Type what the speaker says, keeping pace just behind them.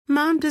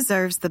Mom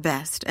deserves the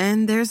best,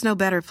 and there's no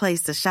better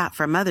place to shop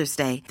for Mother's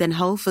Day than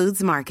Whole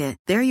Foods Market.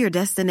 They're your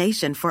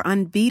destination for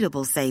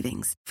unbeatable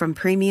savings, from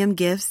premium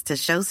gifts to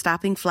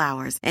show-stopping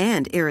flowers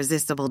and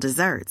irresistible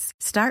desserts.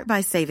 Start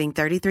by saving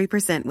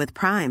 33% with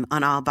Prime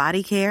on all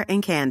body care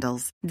and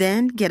candles.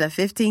 Then get a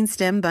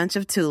 15-stem bunch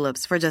of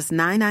tulips for just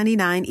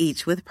 $9.99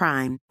 each with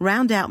Prime.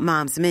 Round out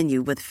Mom's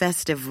menu with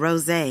festive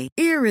rosé,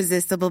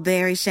 irresistible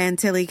berry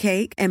chantilly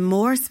cake, and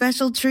more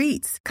special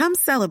treats. Come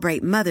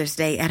celebrate Mother's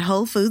Day at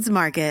Whole Foods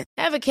Market.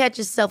 Ever catch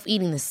yourself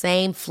eating the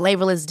same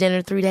flavorless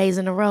dinner 3 days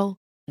in a row?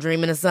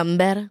 Dreaming of something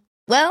better?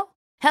 Well,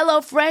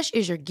 HelloFresh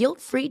is your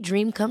guilt-free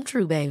dream come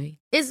true, baby.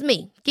 It's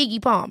me,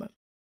 Keke Palmer.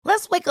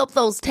 Let's wake up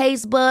those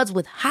taste buds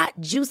with hot,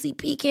 juicy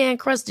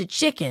pecan-crusted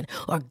chicken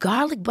or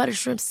garlic butter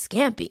shrimp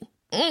scampi.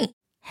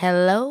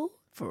 Hello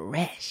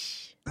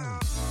Fresh.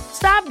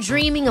 Stop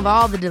dreaming of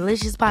all the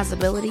delicious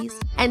possibilities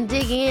and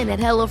dig in at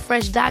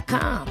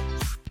HelloFresh.com.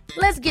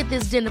 Let's get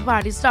this dinner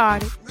party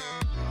started.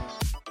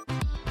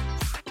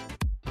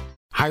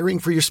 Hiring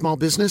for your small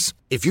business?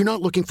 If you're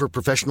not looking for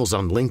professionals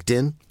on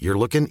LinkedIn, you're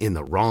looking in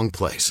the wrong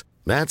place.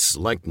 That's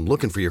like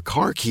looking for your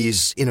car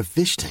keys in a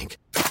fish tank.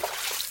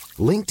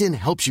 LinkedIn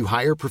helps you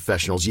hire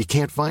professionals you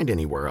can't find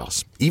anywhere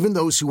else, even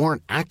those who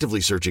aren't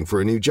actively searching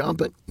for a new job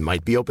but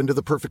might be open to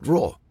the perfect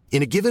role.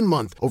 In a given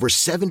month, over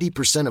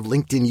 70% of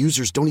LinkedIn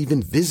users don't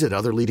even visit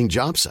other leading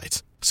job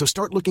sites. So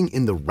start looking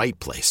in the right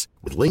place.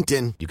 With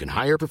LinkedIn, you can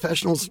hire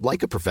professionals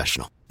like a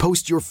professional.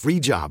 Post your free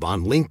job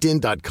on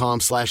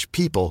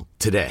linkedin.com/people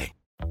today.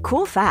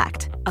 Cool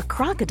fact, a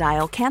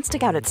crocodile can't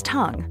stick out its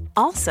tongue.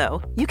 Also,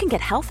 you can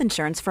get health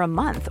insurance for a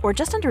month or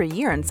just under a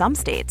year in some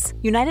states.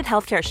 United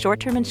Healthcare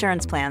short-term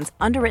insurance plans,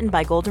 underwritten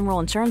by Golden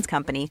Rule Insurance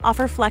Company,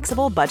 offer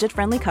flexible,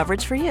 budget-friendly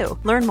coverage for you.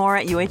 Learn more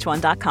at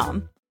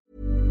uh1.com.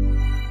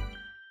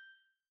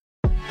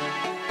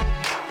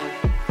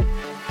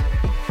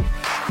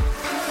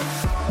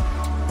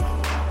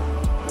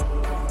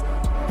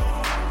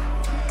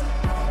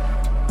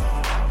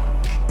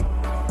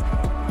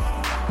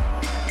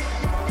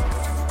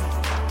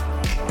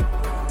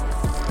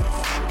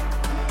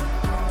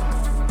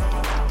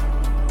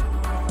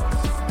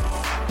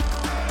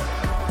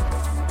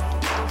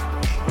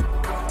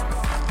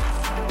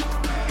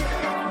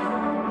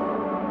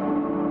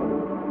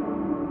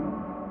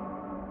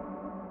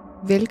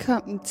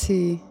 Velkommen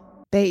til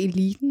Bag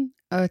Eliten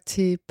og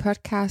til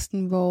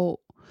podcasten, hvor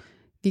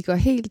vi går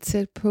helt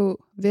tæt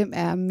på, hvem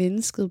er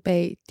mennesket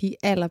bag de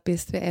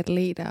allerbedste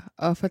atleter,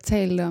 og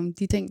fortæller om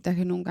de ting,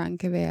 der nogle gange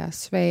kan være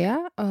svære,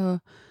 og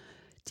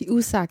de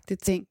usagte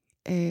ting,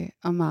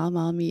 og meget,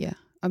 meget mere.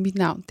 Og mit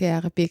navn, det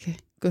er Rebecca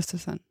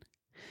Gustafsson.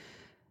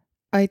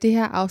 Og i det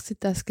her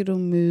afsnit, der skal du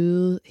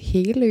møde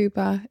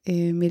hækkeløber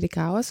Mette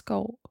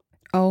Graversgaard.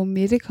 Og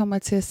Mette kommer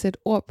til at sætte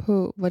ord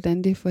på,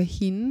 hvordan det for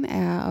hende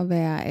er at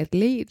være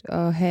atlet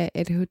og have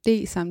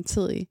ADHD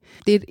samtidig.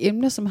 Det er et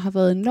emne, som har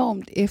været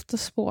enormt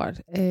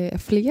efterspurgt af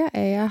flere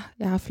af jer.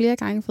 Jeg har flere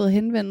gange fået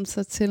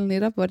henvendelser til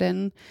netop,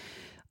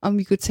 om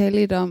vi kunne tale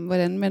lidt om,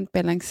 hvordan man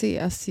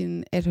balancerer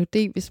sin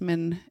ADHD, hvis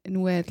man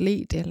nu er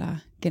atlet eller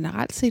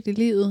generelt set i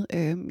livet.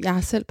 Jeg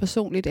har selv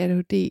personligt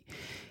ADHD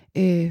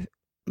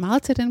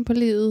meget tæt inde på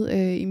livet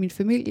i min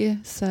familie,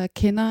 så jeg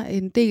kender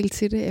en del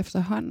til det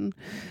efterhånden,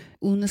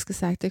 uden at skal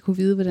sagt, at jeg kunne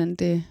vide, hvordan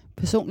det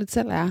personligt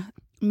selv er.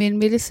 Men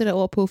Mette sætter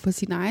over på for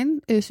sin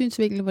egen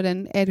synsvinkel,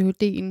 hvordan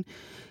ADHD'en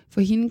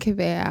for hende kan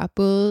være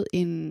både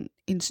en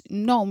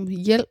enorm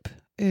hjælp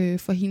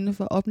for hende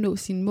for at opnå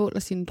sine mål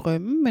og sine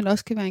drømme, men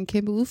også kan være en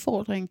kæmpe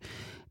udfordring.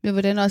 Men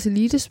hvordan også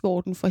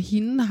elitesporten for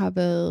hende har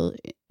været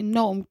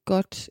enormt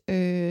godt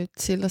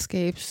til at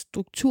skabe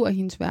struktur i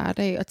hendes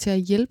hverdag, og til at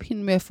hjælpe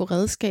hende med at få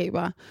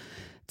redskaber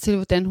til,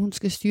 hvordan hun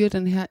skal styre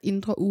den her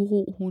indre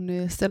uro,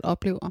 hun selv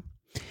oplever.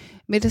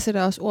 Mette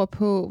sætter også ord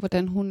på,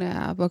 hvordan hun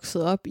er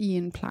vokset op i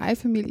en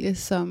plejefamilie,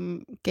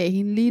 som gav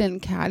hende lige den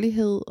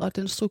kærlighed og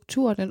den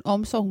struktur og den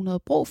omsorg, hun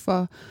havde brug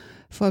for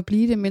at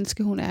blive det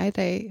menneske, hun er i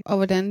dag. Og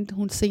hvordan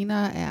hun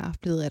senere er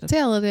blevet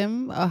adopteret af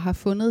dem og har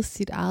fundet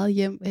sit eget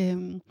hjem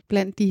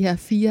blandt de her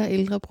 4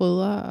 ældre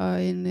brødre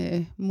og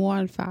en mor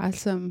og en far,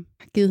 som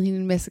har givet hende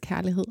en masse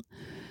kærlighed.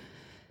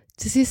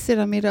 Til sidst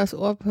sætter Mette også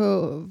ord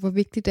på, hvor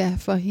vigtigt det er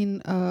for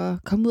hende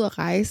at komme ud og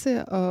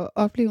rejse og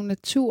opleve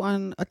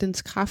naturen og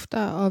dens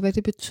kræfter, og hvad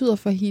det betyder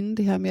for hende,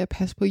 det her med at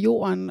passe på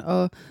jorden,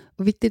 og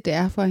hvor vigtigt det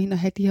er for hende at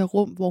have de her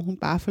rum, hvor hun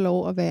bare får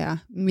lov at være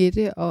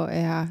Mette og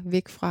er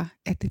væk fra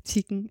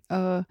atletikken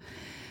og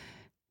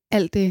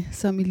alt det,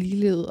 som i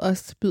livet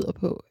også byder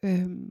på.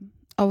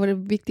 Og hvor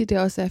det vigtigt det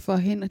også er for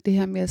hende, det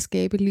her med at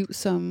skabe et liv,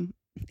 som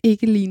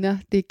ikke ligner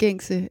det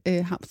gængse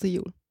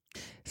hamsterhjul.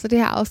 Så det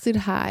her afsnit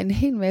har en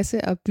hel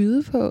masse at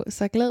byde på,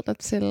 så glæd dig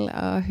til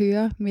at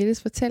høre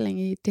Mettes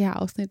fortælling i det her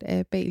afsnit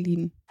af Bag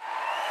Eliten.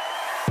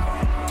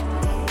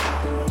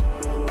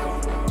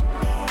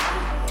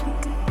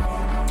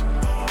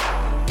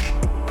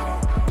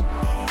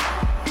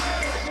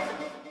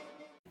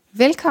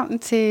 Velkommen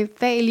til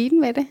Bag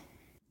Eliten, Mette.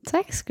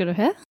 Tak skal du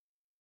have.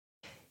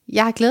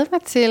 Jeg har glædet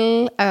mig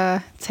til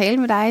at tale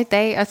med dig i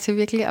dag, og til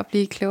virkelig at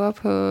blive klogere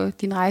på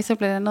din rejse,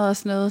 blandt andet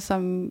også noget,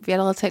 som vi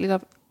allerede talte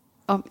lidt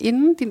om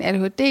inden din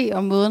ADHD,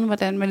 og måden,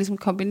 hvordan man ligesom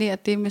kombinerer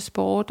det med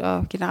sport,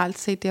 og generelt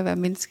set det at være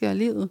menneske og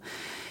livet.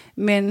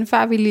 Men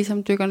før vi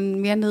ligesom dykker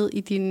mere ned i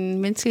din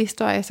menneskelige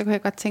historie, så kunne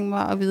jeg godt tænke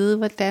mig at vide,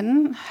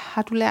 hvordan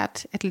har du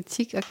lært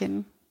atletik at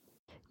kende?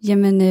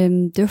 Jamen,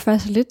 det var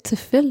faktisk lidt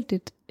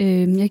tilfældigt.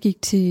 Jeg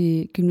gik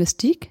til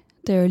gymnastik,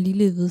 da jeg var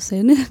lille i Hvide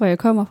Sande, hvor jeg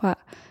kommer fra.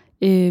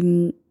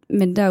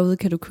 Men derude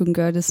kan du kun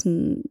gøre det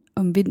sådan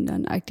om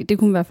vinteren-agtigt. Det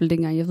kunne i hvert fald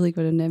dengang, jeg ved ikke,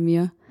 hvordan det er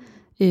mere.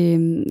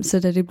 Så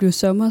da det blev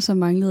sommer, så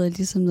manglede jeg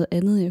ligesom noget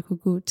andet, jeg kunne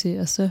gå til.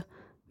 Og så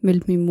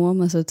meldte min mor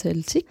mig så til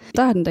atletik.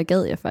 Der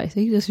gad jeg faktisk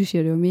ikke. Der synes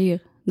jeg, det var mega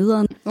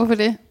nederen. Hvorfor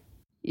det?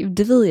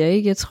 Det ved jeg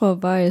ikke. Jeg tror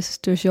bare, jeg synes,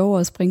 det var sjovere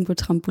at springe på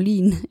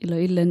trampolin eller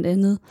et eller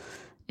andet.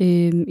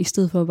 I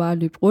stedet for bare at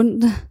løbe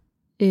rundt.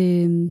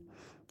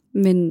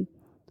 Men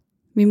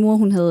min mor,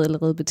 hun havde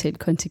allerede betalt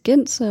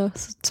kontingent, så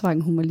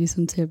tvang hun mig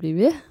ligesom til at blive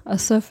ved. Og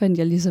så fandt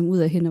jeg ligesom ud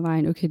af hen ad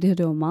vejen, okay, det her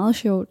det var meget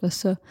sjovt. Og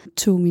så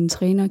tog min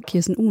træner,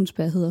 Kirsten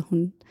Onsberg hedder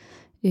hun,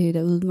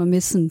 derude, var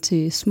med sådan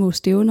til små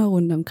stævner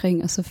rundt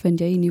omkring. Og så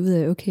fandt jeg egentlig ud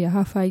af, okay, jeg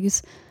har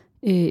faktisk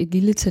et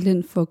lille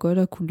talent for godt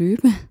at kunne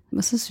løbe.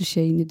 Og så synes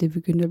jeg egentlig, det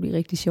begyndte at blive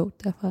rigtig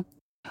sjovt derfra.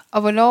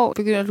 Og hvornår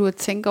begynder du at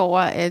tænke over,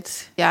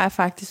 at jeg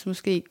faktisk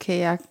måske kan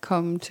jeg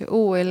komme til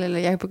OL, eller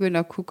jeg begynder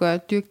at kunne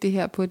dyrke det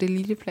her på det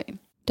lille plan?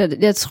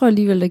 Jeg tror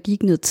alligevel, der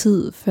gik noget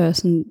tid, før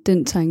sådan,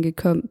 den tanke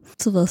kom.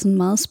 Så har været sådan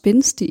meget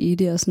spændstig i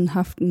det, og sådan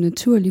haft en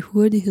naturlig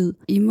hurtighed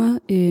i mig.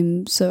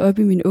 Så op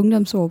i mine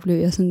ungdomsår blev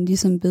jeg sådan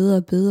ligesom bedre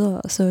og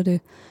bedre, og så er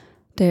det,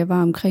 da jeg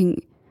var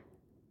omkring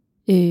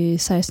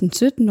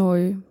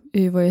 16-17-årig,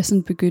 hvor jeg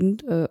sådan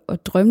begyndte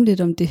at drømme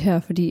lidt om det her,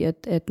 fordi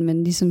at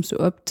man ligesom så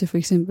op til for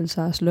eksempel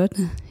Sara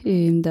Slotte,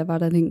 der var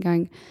der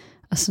dengang,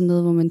 og sådan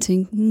noget, hvor man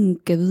tænkte,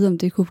 kan vide, om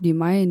det kunne blive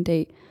mig en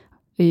dag.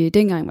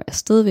 Dengang var jeg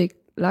stadigvæk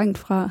langt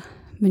fra,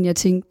 men jeg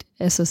tænkte,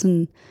 altså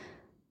sådan,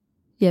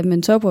 ja,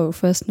 man topper jo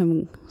først, når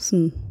man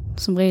sådan,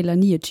 som regel er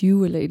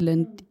 29 eller et eller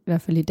andet, i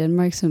hvert fald i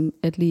Danmark som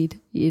atlet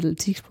i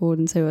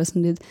atletiksporten, så jeg var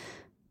sådan lidt,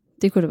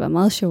 det kunne da være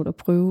meget sjovt at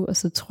prøve, og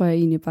så tror jeg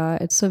egentlig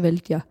bare, at så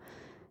valgte jeg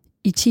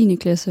i 10.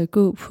 klasse at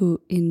gå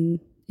på en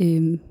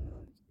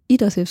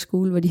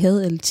idrætsskole, hvor de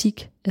havde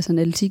atletik, altså en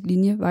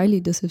atletiklinje, Vejle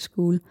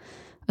Idrætsskole,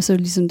 og så var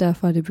det ligesom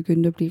derfor, at det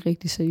begyndte at blive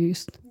rigtig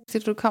seriøst. Så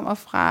du kommer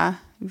fra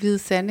Hvide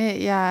Sande.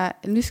 Jeg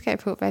er nysgerrig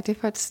på, hvad er det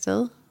for et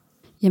sted?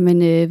 Jamen,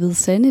 Hvide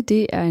Sande,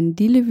 det er en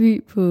lille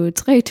by på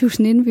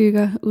 3.000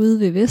 indbyggere ude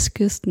ved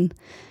vestkysten.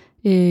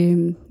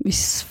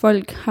 Hvis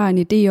folk har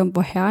en idé om,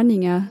 hvor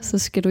Herning er, så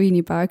skal du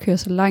egentlig bare køre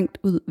så langt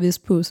ud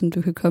vestpå, som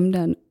du kan komme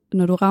der.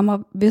 Når du rammer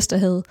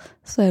Vesterhavet,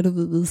 så er du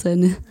ved Hvide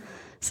Sande.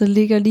 Så det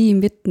ligger lige i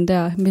midten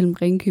der, mellem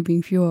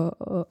Ringkøbing Fjord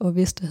og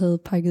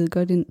Vesterhavet, pakket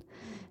godt ind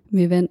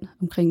med vand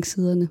omkring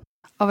siderne.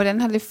 Og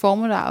hvordan har det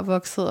formet dig at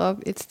vokse op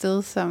et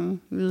sted som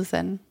Hvide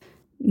Sande?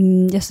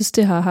 Jeg synes,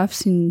 det har haft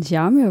sin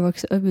charme at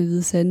vokse op i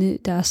Hvide Sande.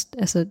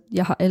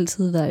 Jeg har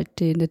altid været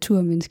et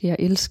naturmenneske. Jeg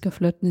elsker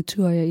flot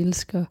natur, jeg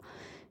elsker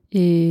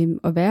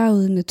at være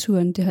ude i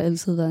naturen. Det har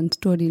altid været en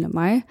stor del af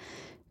mig.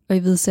 Og i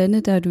Hvide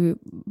Sande, der er du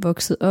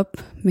vokset op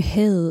med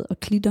havet og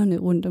klitterne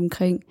rundt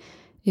omkring.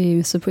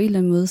 Så på en eller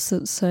anden måde,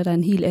 så er der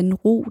en helt anden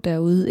ro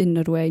derude, end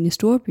når du er inde i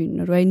storbyen.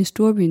 Når du er inde i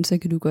storbyen, så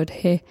kan du godt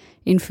have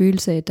en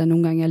følelse af, at der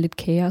nogle gange er lidt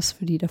kaos,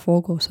 fordi der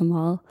foregår så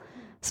meget.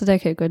 Så der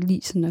kan jeg godt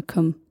lide sådan at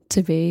komme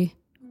tilbage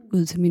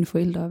ud til mine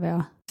forældre og være.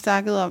 Du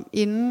snakkede om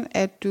inden,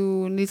 at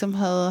du ligesom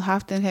havde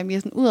haft den her mere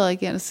sådan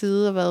udadreagerende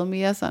side, og været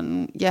mere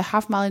sådan,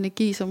 haft meget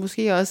energi, så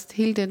måske også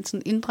hele den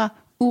sådan indre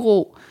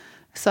uro,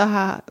 så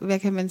har, hvad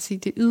kan man sige,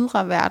 det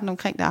ydre verden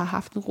omkring dig har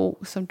haft en ro,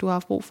 som du har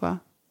haft brug for.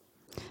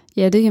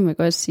 Ja, det kan man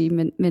godt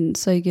sige, men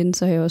så igen,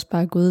 så har jeg også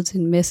bare gået til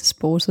en masse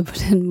sporter på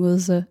den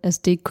måde, så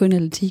altså, det er ikke kun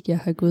atletik, jeg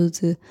har gået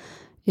til.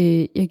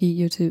 Jeg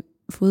gik jo til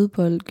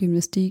fodbold,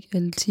 gymnastik,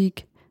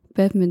 atletik,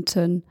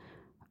 badminton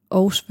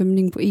og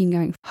svømning på én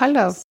gang. Hold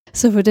da op.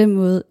 Så på den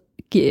måde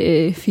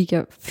fik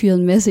jeg fyret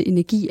en masse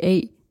energi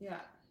af,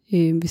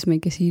 hvis man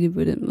kan sige det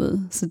på den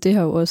måde. Så det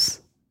har jo også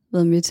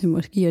været med til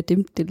måske at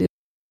dæmpe det lidt.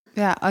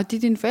 Ja, og det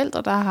er dine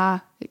forældre, der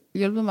har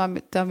hjulpet mig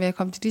med at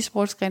komme til de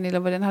sportsgrene, eller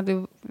hvordan har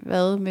det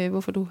været med,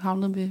 hvorfor du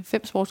havnede med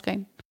 5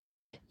 sportsgrene?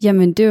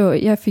 Jamen,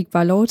 jeg fik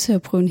bare lov til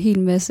at prøve en hel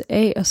masse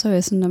af, og så er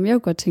jeg sådan, om jeg kunne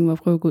godt tænke mig at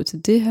prøve at gå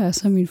til det her,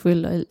 så har mine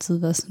forældre altid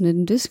været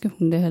sådan, at det skal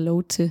hun da have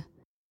lov til.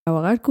 Jeg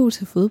var ret god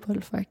til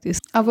fodbold,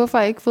 faktisk. Og hvorfor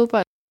ikke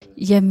fodbold?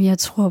 Jamen, jeg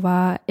tror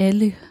bare,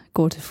 alle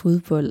går til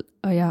fodbold,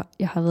 og jeg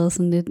har været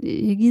sådan lidt,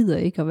 jeg gider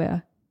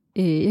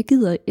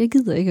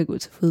ikke at gå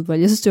til fodbold.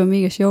 Jeg synes, det var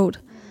mega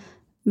sjovt.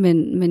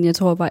 Men jeg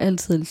tror bare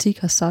altid, at atletik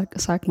har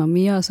sagt mig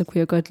mere, og så kunne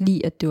jeg godt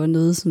lide, at det var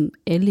noget, som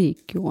alle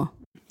ikke gjorde.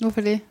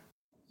 Hvorfor det?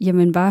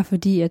 Jamen bare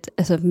fordi, at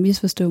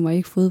misforstå mig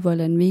ikke,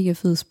 fodbold er en mega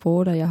fed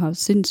sport, og jeg har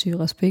sindssyg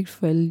respekt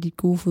for alle de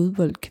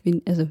gode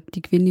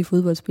de kvindelige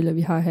fodboldspillere,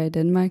 vi har her i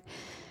Danmark.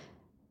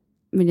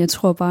 Men jeg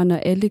tror bare, når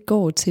alle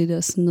går til det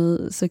og sådan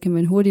noget, så kan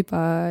man hurtigt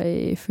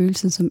bare føle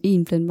sig som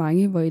en blandt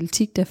mange, hvor i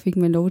atletik, der fik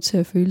man lov til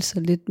at føle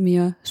sig lidt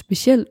mere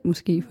specielt,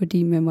 måske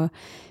fordi man var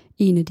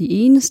en af de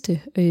eneste,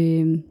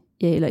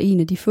 eller en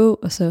af de få,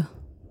 og så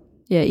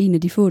en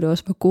af de få, der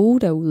også var gode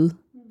derude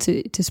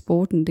til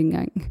sporten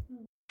dengang.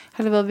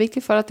 Har det været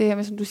vigtigt for dig, det her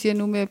med, som du siger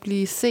nu, med at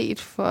blive set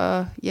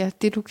for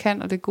det, du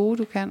kan, og det gode,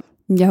 du kan?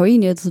 Jeg har jo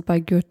egentlig altid bare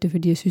gjort det,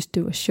 fordi jeg synes,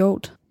 det var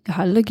sjovt. Jeg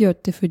har aldrig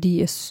gjort det, fordi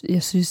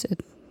jeg synes, at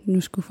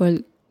nu skulle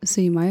folk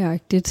se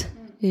mig-agtigt.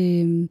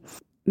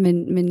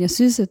 Men jeg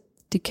synes, at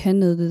det kan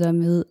noget, det der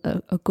med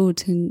at gå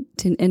til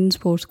en anden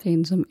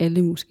sportsgren, som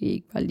alle måske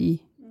ikke bare lige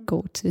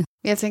går til.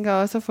 Jeg tænker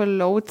også at få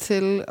lov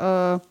til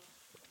at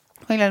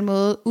på en eller anden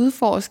måde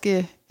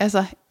udforske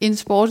en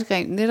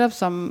sportsgren, netop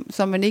som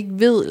man ikke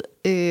ved,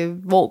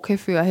 hvor kan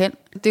føre hen.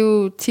 Det er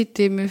jo tit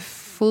det med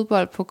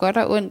fodbold på godt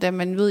og ondt, at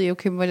man ved jo,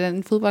 okay, hvordan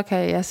en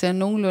fodboldkarriere ser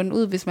nogenlunde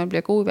ud, hvis man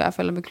bliver god i hvert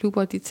fald med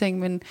klubber og de ting,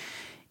 men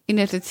en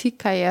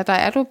atletikkarriere, der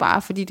er du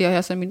bare, fordi det er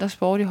jo så mindre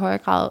sport i højere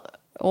grad,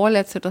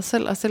 overladt til dig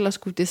selv, og selv at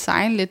skulle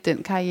designe lidt den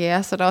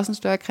karriere, så der er også en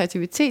større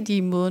kreativitet i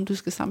måden, du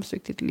skal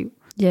sammenstykke dit liv.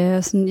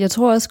 Ja, sådan, jeg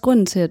tror også,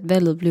 grunden til, at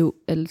valget blev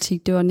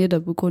atletik, det var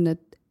netop på grund af,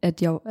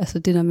 at jeg,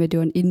 det der med, at det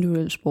var en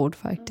individuel sport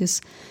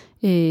faktisk.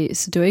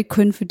 Så det var ikke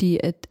kun fordi,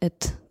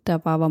 at der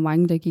bare var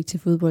mange, der gik til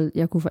fodbold.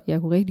 Jeg kunne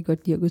rigtig godt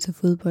lide at gå til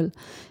fodbold.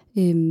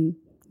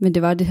 Men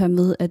det var det her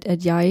med,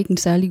 at jeg er ikke en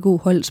særlig god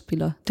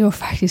holdspiller. Det var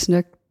faktisk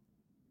nok,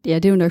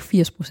 det er jo nok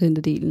 80%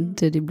 af delen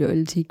til, at det blev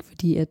atletik,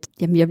 fordi at,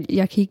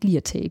 jeg kan ikke lide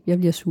at tabe, jeg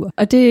bliver sur.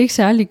 Og det er ikke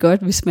særlig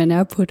godt, hvis man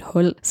er på et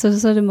hold.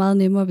 Så er det meget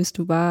nemmere, hvis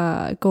du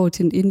bare går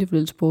til en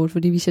individuel sport,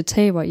 fordi hvis jeg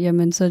taber,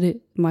 jamen så er det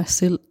mig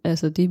selv,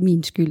 det er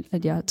min skyld,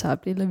 at jeg har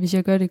tabt. Eller hvis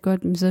jeg gør det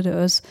godt, så er det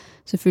også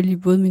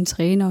selvfølgelig både min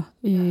træner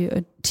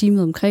og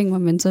teamet omkring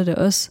mig, men så er det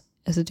også,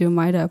 det er jo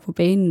mig, der er på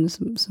banen,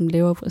 som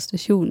laver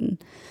præstationen.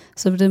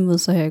 Så på den måde,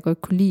 så har jeg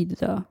godt kunne lide det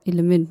der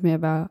element med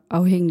at være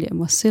afhængig af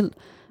mig selv,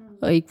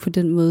 og ikke på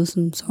den måde,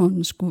 som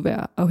sådan skulle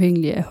være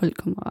afhængig af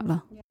holdkammerater.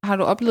 Har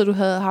du oplevet, at du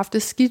havde haft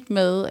det skidt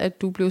med,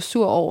 at du blev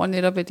sur over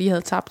netop, at de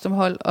havde tabt som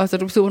hold, og så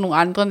du så nogle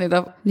andre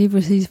netop? Lige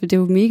præcis, for det er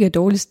jo mega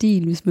dårlig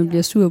stil, hvis man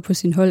bliver sur på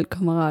sine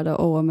holdkammerater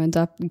over, at man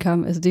tabte en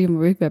kamp. Det kan man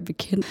jo ikke være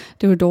bekendt.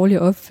 Det var dårlig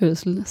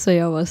opførsel, så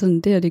jeg var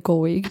sådan, det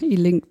går ikke i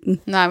længden.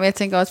 Nej, men jeg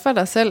tænker også for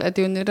dig selv, at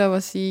det er jo netop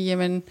at sige,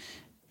 jamen,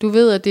 du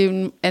ved, at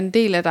det er en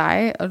del af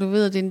dig, og du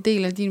ved, at det er en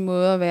del af din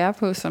måde at være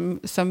på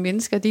som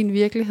menneske, din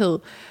virkelighed.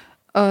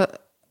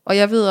 Og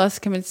jeg ved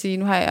også, kan man sige,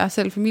 nu har jeg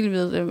selv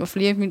familiemedlemmer, og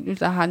flere familier,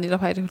 der har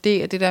netop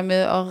ADHD, og det der med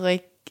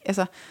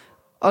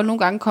at nogle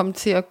gange komme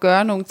til at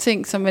gøre nogle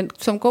ting,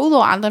 som går ud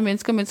over andre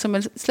mennesker, men som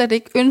man slet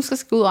ikke ønsker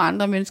skal gå ud over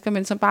andre mennesker,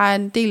 men som bare er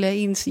en del af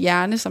ens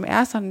hjerne, som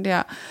er sådan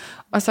der.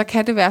 Og så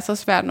kan det være så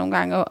svært nogle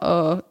gange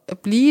at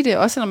blive det,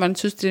 også når man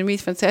synes, det er det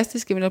mest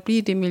fantastiske, men at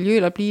blive det miljø,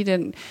 eller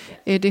blive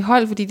det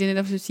hold, fordi det er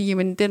netop at sige,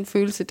 jamen den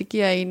følelse, det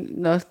giver en,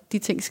 når de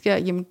ting sker,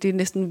 jamen det er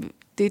næsten,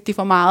 det er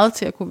for meget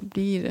til at kunne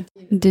blive i det.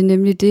 Det er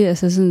nemlig det,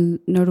 sådan,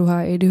 når du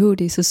har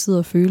ADHD, så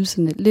sidder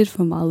følelserne lidt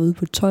for meget ude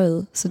på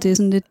tøjet, så det er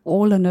sådan lidt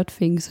all or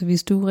nothing, så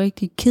hvis du er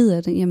rigtig ked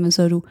af det, jamen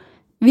så er du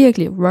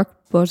virkelig rock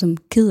bottom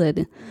ked af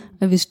det.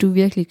 Og hvis du er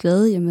virkelig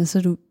glad, jamen så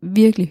er du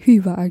virkelig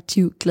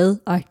hyperaktiv,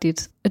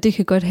 gladagtigt. Og det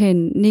kan godt have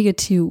en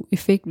negativ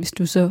effekt, hvis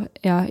du så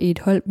er i et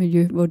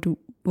holdmiljø,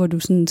 hvor du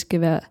sådan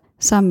skal være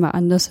sammen med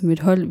andre som et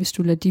hold, hvis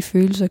du lader de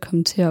følelser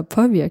komme til at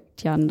påvirke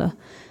de andre.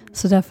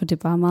 Så derfor er det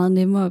bare meget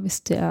nemmere, hvis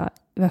det er,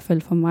 i hvert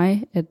fald for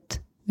mig,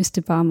 at hvis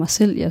det bare er mig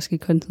selv, jeg skal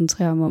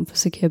koncentrere mig om, for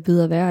så kan jeg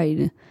bedre være i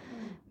det.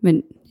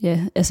 Men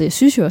ja, jeg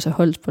synes jo også, at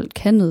holdsport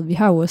kan noget. Vi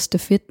har jo også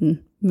stafetten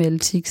med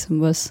atletik,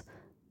 som også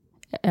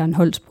er en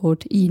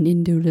holdsport i en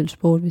individuel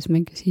sport, hvis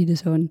man kan sige det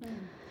sådan.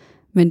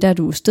 Men der er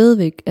du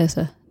stadigvæk, det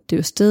er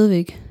jo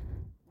stadigvæk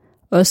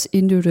også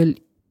individuelt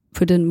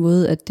på den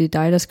måde, at det er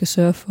dig, der skal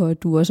sørge for,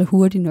 at du også er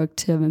hurtig nok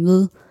til at være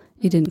med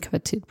i den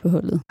kvartet på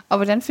holdet. Og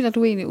hvordan finder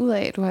du egentlig ud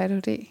af, at du har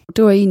ADHD?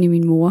 Det var egentlig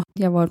min mor.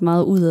 Jeg var et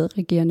meget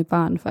udadreagerende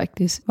barn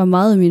faktisk. Var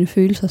meget af mine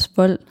følelsers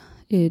vold,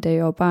 da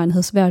jeg var barn.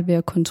 Havde svært ved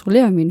at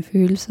kontrollere mine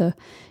følelser.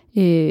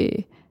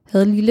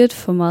 Havde lige lidt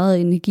for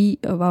meget energi,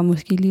 og var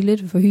måske lige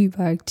lidt for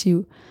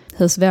hyperaktiv.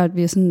 Havde svært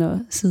ved sådan at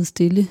sidde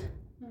stille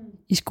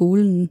i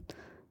skolen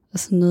og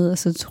sådan noget. Og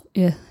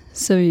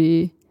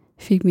så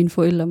fik mine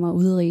forældre mig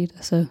udredt,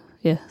 og så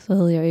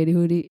havde jeg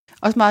ADHD.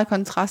 Også meget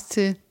kontrast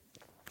til,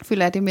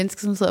 føler jeg, det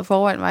menneske, som sidder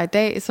foran mig i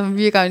dag, som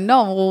virker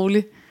enormt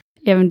roligt.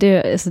 Jamen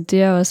det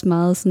er også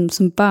meget sådan,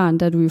 som barn,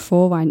 der er du i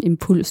forvejen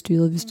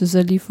impulsstyret. Hvis du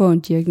så lige får en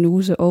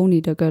diagnose oveni,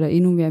 der gør dig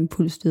endnu mere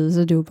impulsstyret,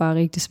 så er det jo bare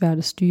rigtig svært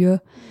at styre.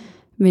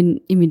 Men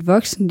i mit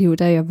voksenliv,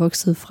 der er jeg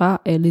vokset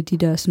fra alle de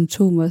der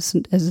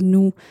symptomer.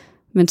 Nu,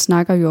 man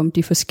snakker jo om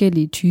de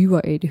forskellige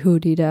typer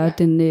ADHD. Der er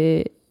den,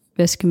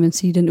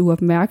 den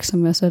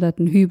uopmærksomme, og så er der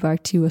den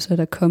hyperaktive, og så er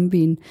der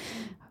kombin.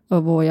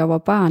 Og hvor jeg var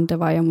barn, der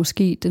var jeg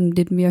måske den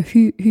lidt mere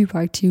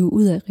hyperaktive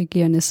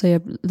udadreagerende, så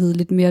jeg blev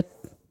lidt mere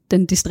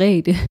den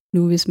distræte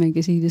nu, hvis man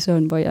kan sige det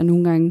sådan, hvor jeg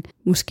nogle gange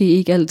måske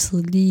ikke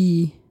altid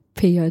lige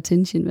payer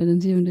attention, hvad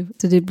den siger.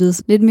 Så det er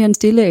blevet lidt mere en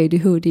stille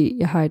ADHD,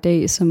 jeg har i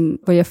dag,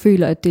 hvor jeg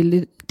føler, at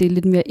det er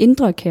lidt mere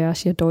indre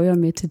kaos, jeg døjer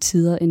med til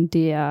tider, end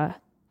det er,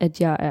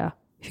 at jeg er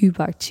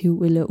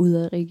hyperaktiv eller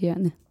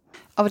udadreagerende.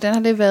 Og hvordan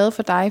har det været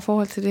for dig i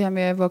forhold til det her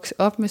med at vokse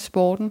op med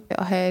sporten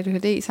og have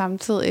ADHD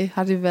samtidig?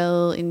 Har det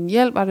været en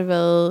hjælp? Har det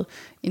været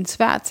en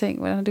svær ting?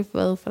 Hvordan har det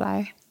været for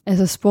dig?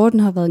 Altså sporten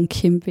har været en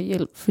kæmpe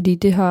hjælp, fordi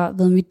det har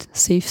været mit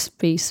safe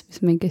space,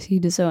 hvis man kan sige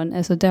det sådan.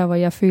 Altså der, hvor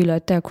jeg føler,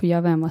 at der kunne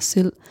jeg være mig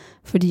selv,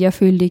 fordi jeg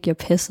følte ikke, at jeg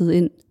passede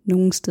ind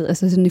nogen sted.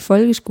 Altså sådan i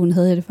folkeskolen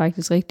havde jeg det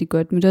faktisk rigtig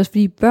godt, men det er også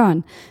fordi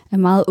børn er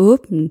meget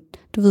åbne.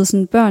 Du ved,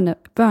 sådan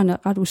børn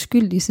er ret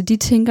uskyldige, så de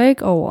tænker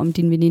ikke over, om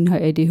din veninde har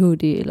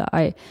ADHD eller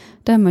ej.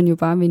 Der er man jo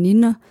bare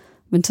veninder.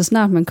 Men så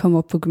snart man kommer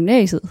op på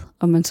gymnasiet,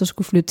 og man så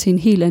skulle flytte til en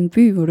helt anden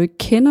by, hvor du ikke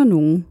kender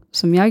nogen,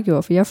 som jeg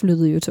gjorde, for jeg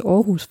flyttede jo til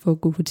Aarhus for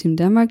at gå på Team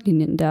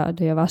Danmark-linjen der,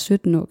 da jeg var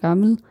 17 år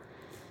gammel,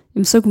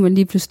 jamen så kunne man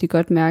lige pludselig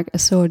godt mærke,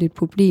 at så var det et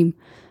problem.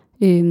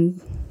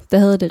 Der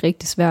havde det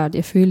rigtig svært.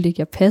 Jeg følte ikke,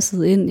 jeg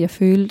passede ind. Jeg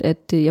følte,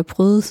 at jeg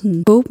prøvede sådan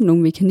at åbne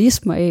nogle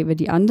mekanismer af, hvad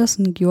de andre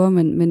sådan gjorde,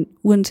 men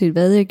uanset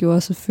hvad jeg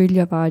gjorde, så følte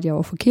jeg bare, at jeg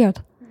var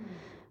forkert.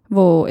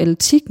 Hvor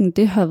atletikken,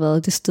 det har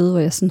været det sted, hvor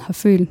jeg sådan har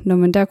følt,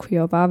 men der kunne jeg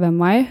jo bare være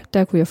mig,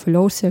 der kunne jeg få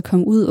lov til at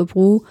komme ud og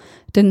bruge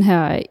den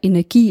her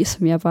energi,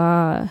 som jeg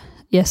bare,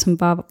 som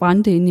bare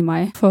brændte ind i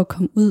mig, for at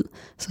komme ud.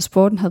 Så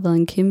sporten har været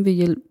en kæmpe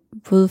hjælp,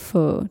 både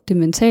for det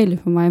mentale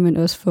for mig, men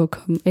også for at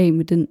komme af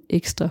med den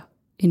ekstra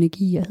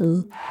energi, jeg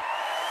havde.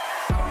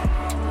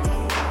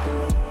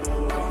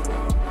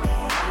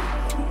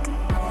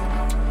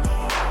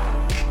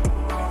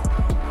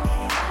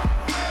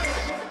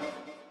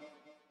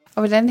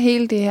 Og hvordan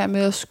hele det her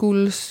med at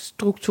skulle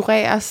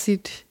strukturere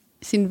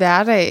sin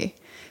hverdag,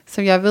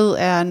 som jeg ved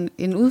er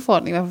en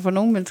udfordring, i hvert fald for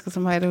nogle mennesker,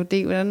 som har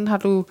ADHD, hvordan har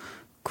du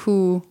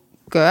kunne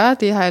gøre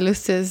det, har jeg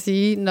lyst til at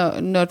sige,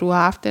 når du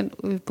har haft den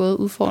både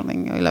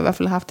udfordring, eller i hvert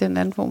fald haft den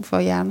anden form for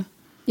hjerne?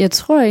 Jeg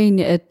tror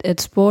egentlig,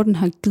 at sporten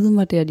har givet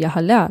mig det, at jeg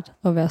har lært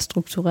at være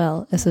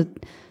struktureret. Altså,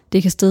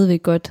 det kan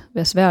stadigvæk godt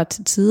være svært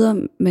til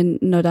tider, men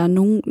når der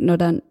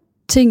er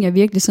ting, jeg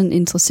virkelig sådan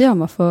interesserer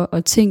mig for,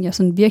 og ting, jeg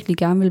sådan virkelig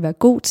gerne vil være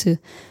god til,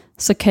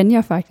 så kan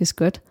jeg faktisk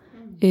godt.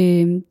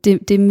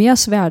 Det er mere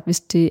svært, hvis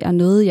det er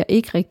noget, jeg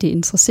ikke rigtig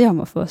interesserer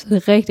mig for. Så det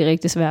er rigtig,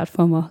 rigtig svært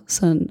for mig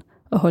sådan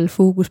at holde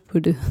fokus på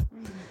det.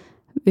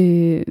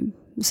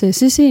 Så jeg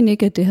synes egentlig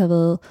ikke, at det har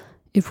været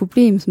et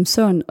problem som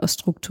sådan at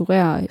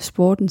strukturere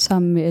sporten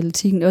sammen med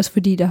atletikken. Også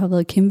fordi der har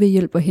været kæmpe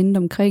hjælp at hente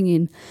omkring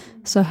en.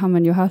 Så har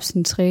man jo haft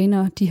sine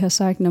træner. De har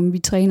sagt, at vi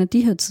træner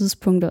de her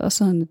tidspunkter, og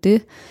sådan er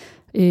det.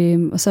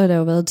 Og så har der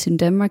jo været til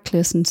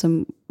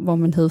Danmark-klassen, hvor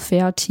man havde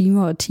færre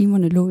timer, og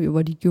timerne lå jo,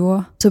 hvor de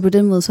gjorde. Så på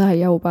den måde, så har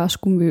jeg jo bare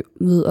skulle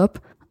møde op,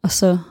 og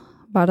så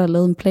var der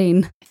lavet en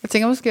plan. Jeg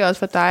tænker måske også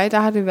for dig, der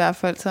har det i hvert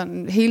fald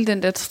sådan, hele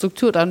den der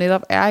struktur, der jo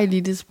netop er i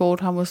elitesport,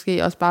 har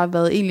måske også bare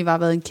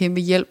været en kæmpe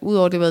hjælp.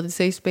 Udover det har været det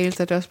safe space, så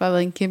har det også bare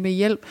været en kæmpe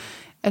hjælp,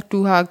 at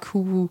du har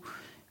kunne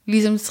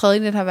ligesom træde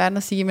ind i den her verden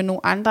og sige, at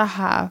nogle andre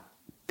har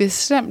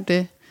bestemt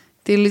det.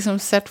 Det er ligesom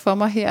sat for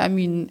mig her,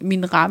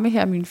 min ramme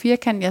her, min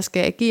firkant, jeg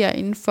skal agere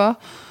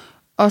indenfor.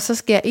 Og så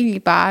skal jeg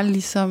egentlig bare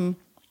ligesom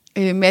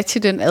matche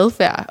den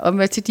adfærd, og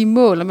matche de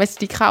mål, og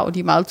matche de krav, de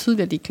er meget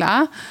tydelige, at de er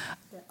klare.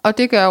 Og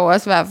det gør jo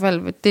også i hvert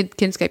fald, det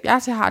kendskab,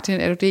 jeg har til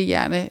en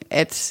ADHD-hjerne,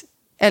 at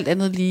alt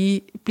andet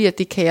lige bliver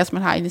det kaos,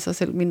 man har inde i sig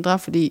selv mindre,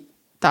 fordi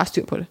der er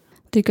styr på det.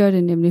 Det gør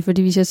det nemlig,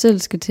 fordi hvis jeg selv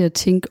skal til at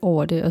tænke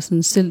over det, og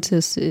sådan selv til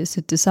at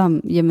sætte det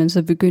sammen, jamen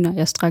så begynder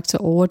jeg straks at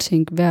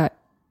overtænke hver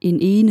en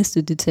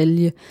eneste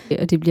detalje,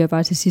 og det bliver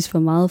bare til sidst for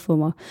meget for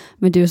mig.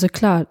 Men det er jo så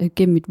klart, at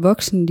gennem mit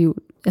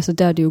voksenliv, altså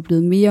der er det jo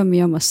blevet mere og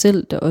mere mig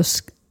selv, der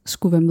også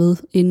skulle være med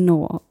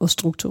indenover og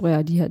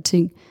strukturere de her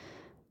ting.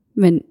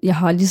 Men jeg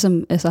har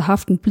ligesom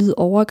haft en blid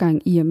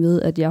overgang i og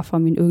med, at jeg fra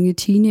min unge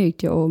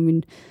teenager og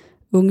min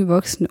unge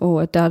voksne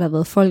år, at der har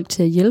været folk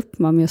til at hjælpe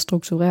mig med at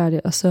strukturere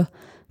det, og så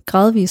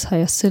gradvist har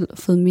jeg selv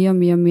fået mere og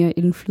mere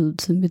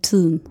indflydelse med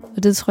tiden.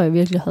 Og det tror jeg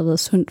virkelig har været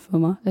sundt for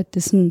mig, at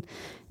det sådan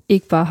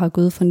ikke bare har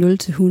gået fra 0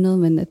 til 100,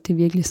 men at det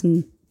virkelig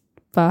sådan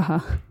bare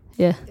har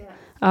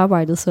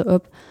arbejdet sig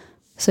op.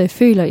 Så jeg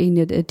føler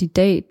egentlig, at i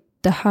dag,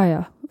 der har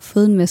jeg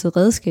fået en masse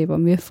redskaber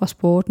med fra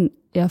sporten.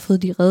 Jeg har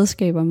fået de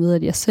redskaber med,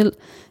 at jeg selv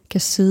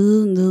kan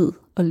sidde ned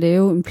og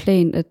lave en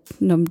plan, at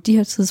når de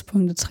her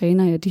tidspunkter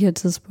træner jeg, de her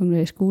tidspunkter er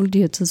jeg i skole, de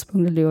her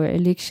tidspunkter laver jeg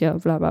lektier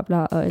og bla bla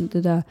bla og alt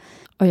det der.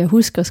 Og jeg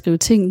husker at skrive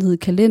ting ned i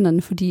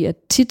kalenderen, fordi at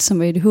tit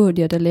som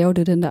ADHD'er, der laver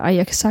det den der,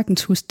 jeg kan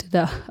sagtens huske det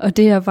der. Og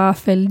det er bare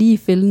falde lige i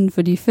fælden,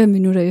 fordi 5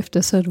 minutter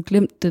efter, så har du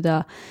glemt det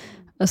der.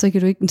 Og så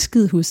kan du ikke en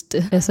skid huske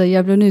det. Altså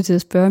jeg blev nødt til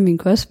at spørge min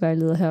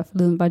kostvejleder her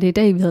forleden, var det i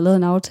dag, vi havde lavet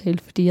en aftale,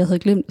 fordi jeg havde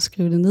glemt at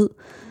skrive det ned.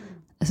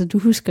 Altså du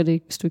husker det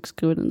ikke, hvis du ikke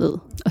skriver det ned.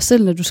 Og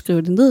selv når du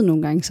skriver det ned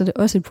nogle gange, så er det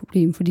også et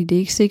problem, fordi det er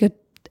ikke sikkert,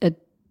 at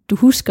du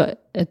husker,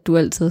 at du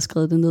altid har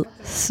skrevet det ned.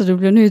 Så du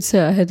bliver nødt til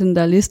at have den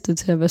der liste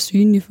til at være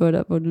synlig for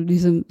dig, hvor du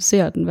ligesom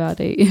ser den hver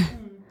dag. Jeg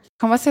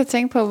kommer også til at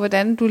tænke på,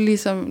 hvordan du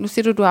ligesom, nu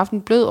siger du har haft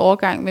en blød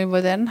overgang, men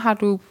hvordan har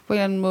du på en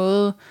eller anden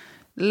måde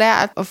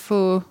lært at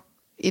få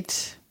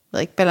et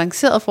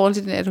balanceret forhold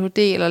til din ADHD,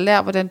 eller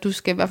lært, hvordan du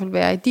skal i hvert fald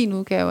være i din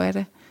udgave af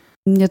det?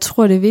 Jeg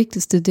tror, det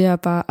vigtigste, det er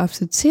bare at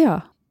acceptere,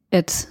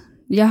 at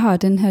jeg har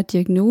den her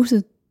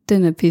diagnose,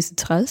 den er pisse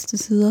træls til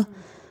sider,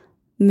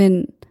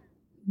 men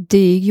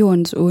det er ikke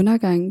jordens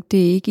undergang,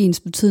 det er ikke ens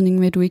betydning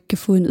med, at du ikke kan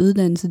få en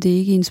uddannelse, det er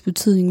ikke ens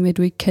betydning med, at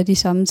du ikke kan de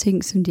samme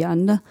ting som de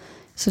andre,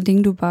 så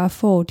længe du bare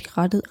får de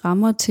rette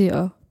rammer til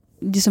at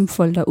ligesom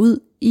folde dig ud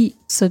i,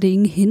 så det er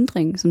ingen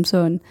hindring som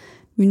sådan.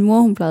 Min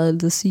mor, hun plejede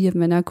altid at sige, at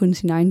man er kun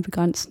sine egne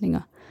begrænsninger.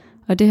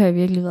 Og det har jeg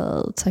virkelig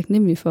været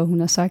taknemmelig for, hun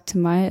har sagt til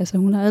mig. Altså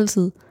hun har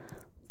altid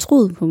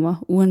troet på mig,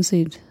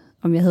 uanset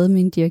om jeg havde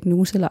min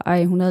diagnose eller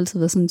ej. Hun har altid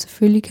været sådan,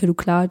 selvfølgelig kan du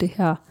klare det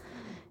her.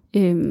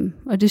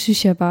 Og det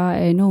synes jeg bare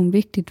er enormt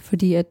vigtigt,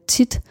 fordi at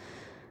tit,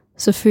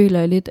 så føler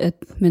jeg lidt, at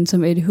man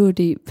som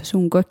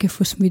ADHD-person godt kan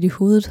få smidt i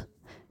hovedet.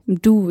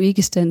 Du er ikke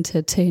i stand til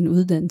at tage en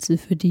uddannelse,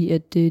 fordi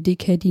at det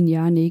kan din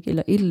hjerne ikke,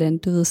 eller et eller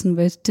andet. Du ved,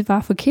 sådan, det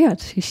var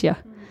forkert, synes jeg.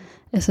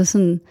 Altså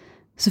sådan,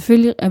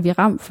 selvfølgelig er vi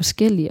ramt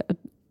forskellige,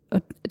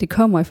 og det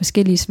kommer i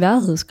forskellige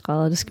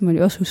sværhedsgrader. Det skal man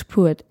jo også huske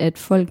på, at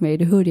folk med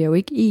ADHD er jo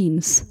ikke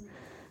ens.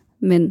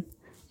 Men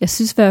jeg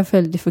synes i hvert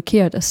fald, det er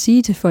forkert at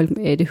sige til folk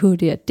med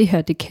ADHD, at det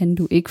her, det kan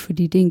du ikke,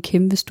 fordi det er en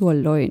kæmpe stor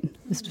løgn,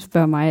 hvis du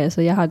spørger mig.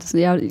 Altså, jeg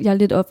er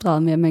lidt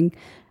opdraget med, at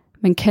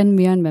man kan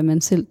mere, end hvad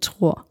man selv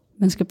tror.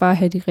 Man skal bare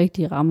have de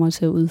rigtige rammer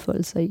til at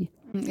udfolde sig i.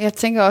 Jeg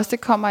tænker også,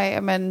 det kommer af,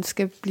 at man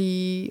skal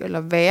blive eller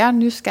være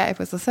nysgerrig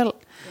på sig selv.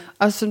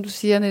 Ja. Og som du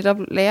siger, netop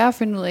lære at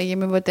finde ud af,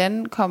 jamen,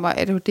 hvordan kommer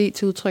ADHD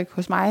til udtryk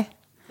hos mig?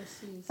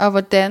 Præcis. Og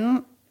hvordan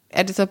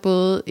er det så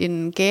både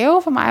en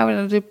gave for mig, og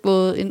hvordan er det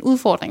både en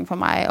udfordring for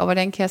mig, og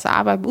hvordan kan jeg så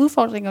arbejde med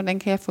udfordringer, og hvordan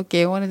kan jeg få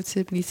gaverne til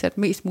at blive sat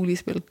mest muligt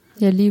i spil?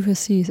 Ja, lige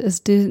præcis.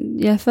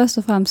 Altså først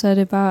og fremmest så er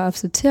det bare at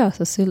acceptere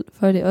sig selv,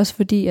 for det også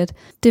fordi, at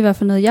det er i hvert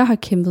fald noget, jeg har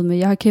kæmpet med.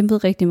 Jeg har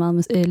kæmpet rigtig meget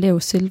med lav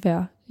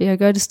selvværd. Jeg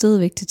gør det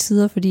stadigvæk til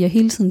tider, fordi jeg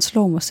hele tiden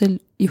slår mig selv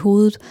i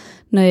hovedet,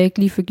 når jeg ikke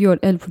lige får gjort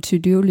alt på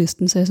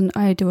to-do-listen. Så jeg er sådan,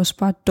 ej, det var så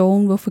bare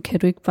doven. Hvorfor kan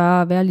du ikke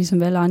bare være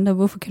ligesom alle andre?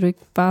 Hvorfor kan du ikke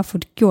bare få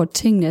gjort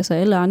tingene? Altså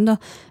alle andre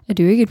er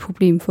det jo ikke et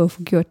problem for at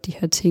få gjort de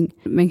her ting.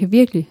 Man kan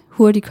virkelig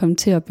hurtigt komme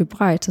til at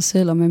bebrejde sig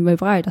selv, og man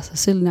bebrejder sig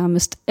selv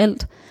nærmest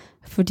alt,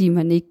 fordi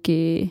man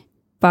ikke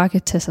bare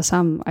kan tage sig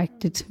sammen,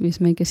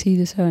 hvis man kan sige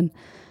det sådan.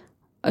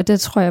 Og der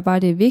tror jeg bare,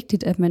 det er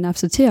vigtigt, at man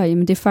accepterer,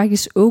 jamen det er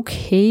faktisk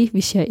okay,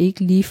 hvis jeg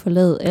ikke lige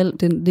forlader al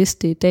den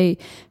liste i dag,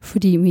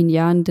 fordi min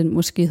hjerne, den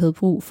måske havde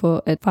brug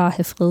for at bare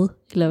have fred,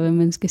 eller hvad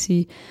man skal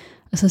sige.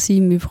 Og så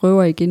sige, at vi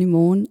prøver igen i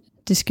morgen.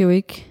 Det skal jo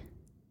ikke,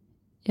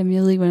 jamen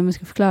jeg ved ikke, hvordan man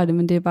skal forklare det,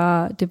 men det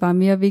er bare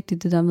mere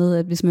vigtigt det der med,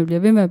 at hvis man bliver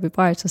ved med at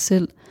bebrejde sig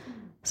selv,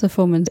 så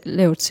får man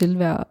lavt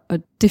selvværd, og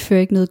det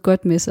fører ikke noget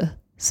godt med sig.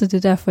 Så det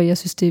er derfor, jeg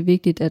synes, det er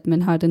vigtigt, at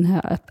man har den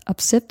her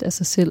accept af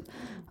sig selv,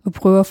 og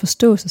prøve at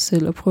forstå sig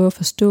selv, og prøve at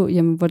forstå,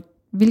 jamen,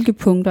 hvilke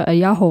punkter er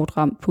jeg hårdt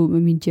ramt på med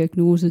min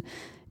diagnose,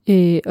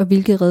 og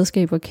hvilke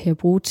redskaber kan jeg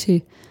bruge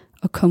til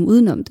at komme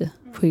udenom det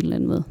på en eller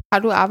anden måde. Har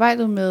du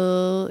arbejdet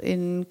med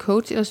en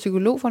coach eller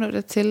psykolog for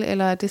noget til,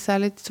 eller er det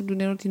særligt, som du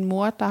nævner, din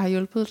mor, der har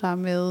hjulpet dig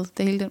med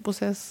hele den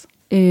proces?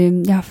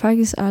 Jeg har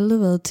faktisk aldrig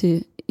været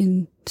til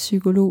en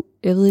psykolog.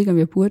 Jeg ved ikke, om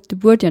jeg burde. Det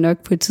burde jeg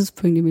nok på et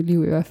tidspunkt i mit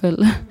liv i hvert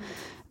fald.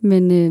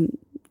 Men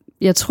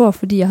jeg tror,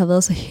 fordi jeg har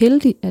været så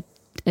heldig,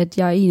 at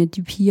jeg er en af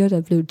de piger,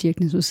 der blev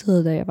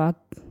diagnosticeret, da jeg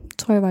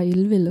var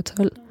 11 eller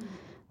 12.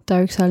 Der er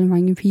jo ikke særlig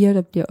mange piger,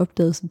 der bliver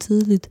opdaget så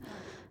tidligt.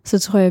 Så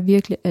tror jeg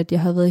virkelig, at jeg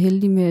har været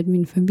heldig med, at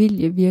min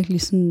familie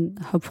virkelig sådan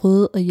har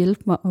prøvet at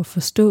hjælpe mig at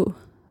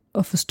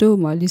forstå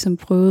mig, og ligesom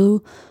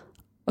prøvet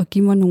at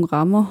give mig nogle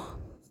rammer,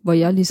 hvor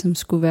jeg ligesom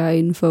skulle være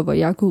indenfor, hvor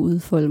jeg kunne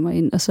udfolde mig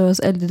ind. Og så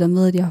også alt det der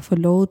med, at jeg har fået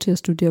lov til at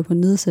studere på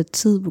nedsat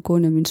tid på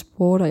grund af min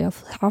sport, og jeg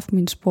har haft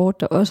min sport,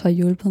 der også har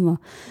hjulpet mig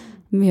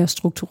med at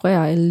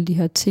strukturere alle de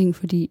her ting,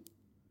 fordi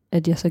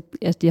at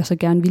jeg så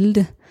gerne ville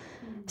det.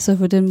 Så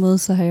på den måde,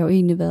 så har jeg jo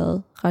egentlig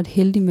været ret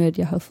heldig med, at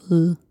jeg har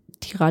fået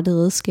de rette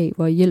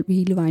redskaber og hjælp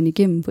hele vejen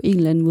igennem på en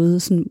eller anden måde.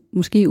 Sådan,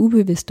 måske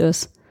ubevidst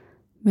også,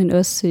 men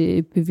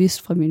også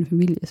bevidst fra min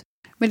familie.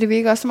 Men det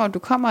virker også som om, du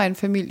kommer af en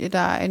familie, der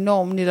er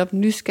enormt netop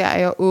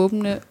nysgerrige og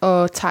åbne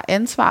og tager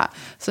ansvar.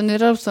 Så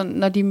netop sådan,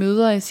 når de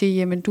møder og siger,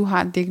 jamen du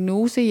har en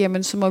diagnose,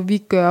 jamen så må vi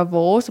gøre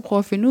vores og prøve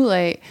at finde ud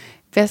af,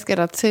 hvad skal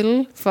der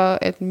til for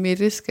at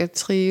Mette skal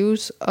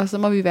trives, og så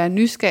må vi være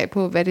nysgerrige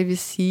på, hvad det vil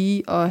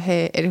sige at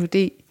have ADHD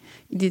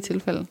i de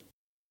tilfælde.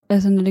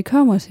 Altså når det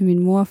kommer til min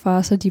mor og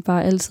far, så er de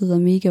bare altid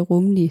været mega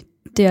rummelige.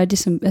 Det er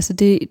ligesom, altså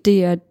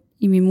det er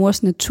i min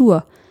mors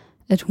natur,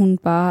 at hun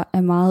bare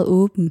er meget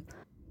åben.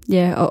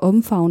 Ja, og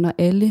omfavner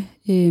alle.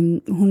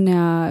 Hun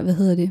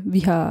er, vi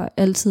har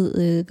altid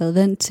været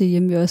vant til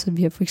hjemme også, at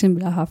vi har for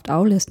eksempel haft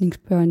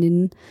aflastningsbørn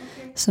inden,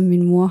 som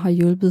min mor har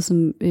hjulpet,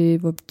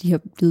 hvor de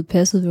har blevet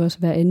passet ved os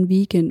hver anden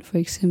weekend for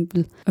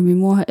eksempel. Og min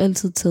mor har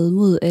altid taget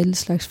imod alle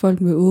slags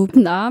folk med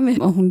åbne arme,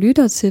 og hun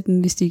lytter til dem,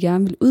 hvis de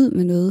gerne vil ud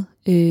med noget.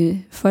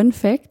 Fun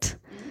fact,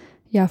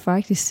 jeg er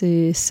faktisk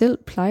selv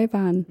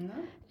plejebarn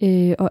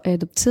og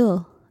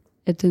adopteret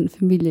af den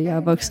familie, jeg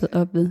er vokset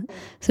op med.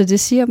 Så det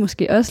siger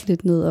måske også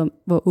lidt noget om,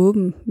 hvor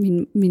åben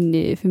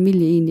min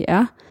familie egentlig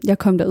er. Jeg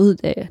kom derud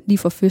lige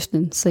fra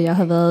fødslen, så jeg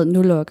har været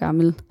 0 år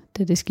gammel,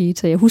 da det skete,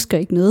 så jeg husker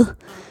ikke noget.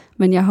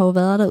 Men jeg har jo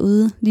været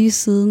derude lige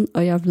siden,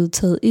 og jeg er blevet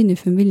taget ind i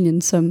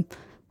familien som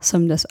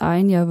deres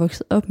egen. Jeg er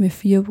vokset op med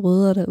 4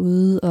 brødre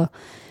derude, og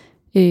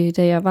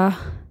da jeg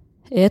var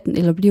 18,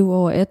 eller blev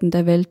over 18,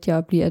 der valgte jeg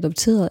at blive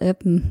adopteret af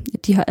dem.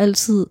 De har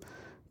altid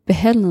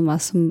behandlet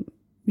mig, som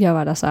jeg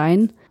var deres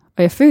egen.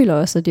 Og jeg føler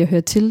også, at jeg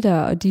hører til der,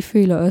 og de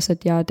føler også,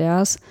 at jeg er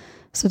deres.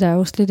 Så der er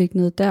jo slet ikke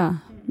noget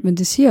der. Men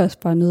det siger også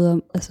bare noget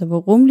om, altså hvor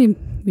rummelig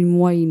min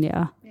mor egentlig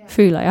er,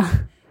 føler jeg.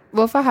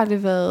 Hvorfor har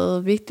det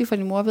været vigtigt for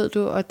din mor, ved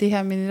du, og det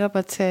her med netop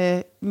at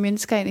tage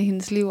mennesker ind i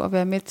hendes liv og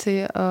være med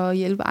til at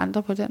hjælpe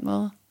andre på den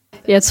måde?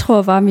 Jeg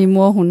tror bare, at min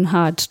mor, hun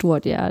har et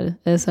stort hjerte.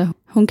 Altså,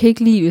 hun kan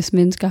ikke lide, hvis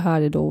mennesker har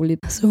det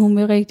dårligt. Så hun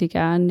vil rigtig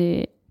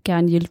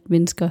gerne hjælpe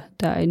mennesker,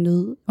 der er i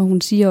nød. Og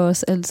hun siger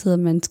også altid, at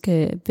man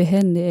skal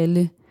behandle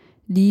alle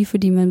lige,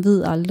 fordi man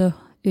ved aldrig,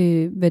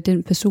 hvad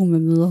den person,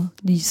 man møder,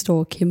 lige står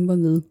og kæmper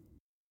med.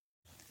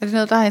 Er det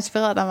noget, der har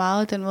inspireret dig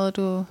meget, den måde,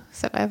 du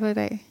selv er på i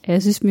dag? Ja,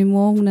 jeg synes, min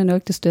mor, hun er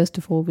nok det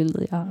største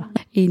forbillede, jeg har.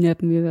 En af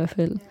dem i hvert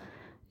fald.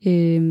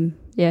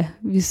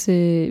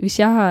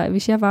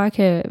 Hvis jeg bare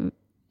kan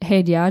have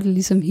et hjerte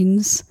ligesom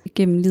hendes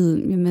gennem livet,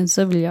 jamen,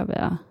 så vil jeg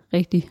være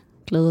rigtig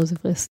glad og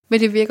tilfreds. Men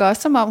det virker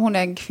også, som om hun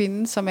er en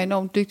kvinde, som er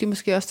enormt dygtig,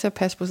 måske også til at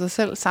passe på sig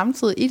selv,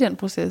 samtidig i den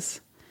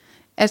proces.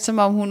 At som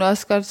om hun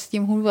også godt,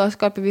 jamen, hun er også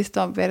godt bevidst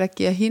om, hvad der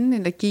giver hende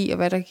energi, og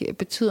hvad der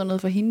betyder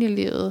noget for hende i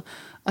livet,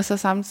 og så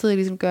samtidig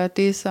ligesom gøre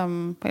det,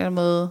 som på en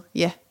eller anden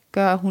måde,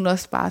 gør, at hun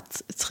også bare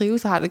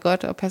trives og har det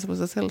godt, og passer på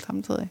sig selv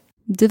samtidig.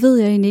 Det ved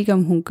jeg egentlig ikke,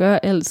 om hun gør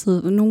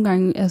altid. Nogle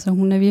gange, altså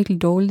hun er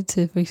virkelig dårlig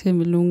til for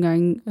eksempel nogle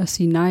gange at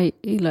sige nej,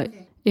 eller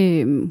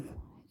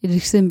et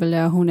eksempel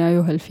er, at hun er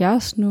jo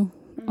 70 nu,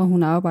 og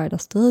hun arbejder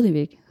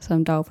stadigvæk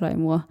som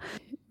dagplejemor.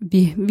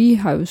 Vi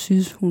har jo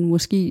synes, hun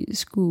måske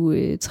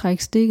skulle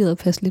trække stikket og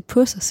passe lidt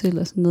på sig selv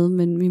og sådan noget,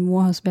 men min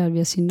mor har svært ved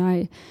at sige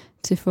nej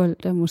til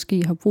folk, der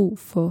måske har brug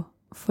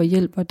for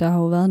hjælp, og der har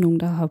jo været nogen,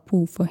 der har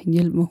brug for hende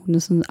hjælp, og hun er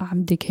sådan,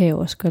 men det kan jeg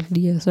også godt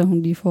lide, og så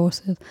hun lige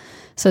fortsat.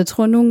 Så jeg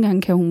tror, at nogle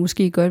gange kan hun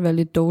måske godt være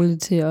lidt dårlig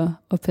til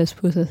at passe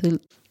på sig selv.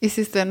 I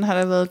sidste ende har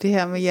der været det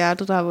her med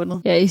hjertet, der har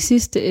vundet? Ja, i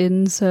sidste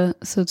ende,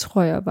 så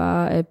tror jeg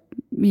bare, at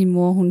min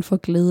mor, hun får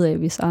glæde af,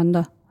 hvis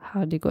andre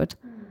har det godt.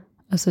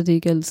 Og så er det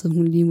ikke altid,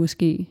 hun lige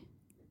måske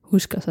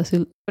husker sig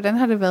selv. Hvordan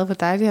har det været for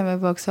dig, det her med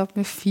at vokse op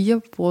med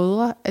 4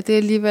 brødre? Er det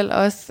alligevel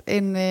også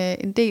en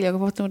del, jeg kan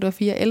forestille mig, at du har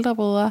 4 ældre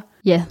brødre?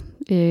 Ja,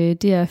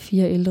 det er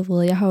 4 ældre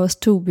brødre. Jeg har også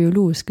 2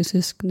 biologiske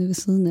søskende ved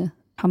siden af. Jeg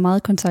har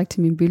meget kontakt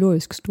til min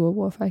biologiske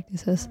storebror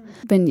faktisk også.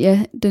 Men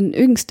ja, den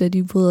yngste af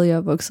de brødre, jeg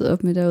er vokset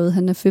op med derude,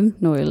 han er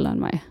 15 år ældre end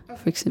mig,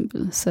 for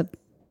eksempel. Så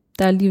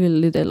der er alligevel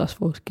lidt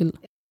aldersforskel.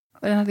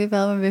 Hvordan har det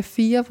været med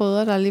 4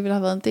 brødre, der alligevel har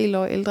været en del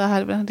år ældre?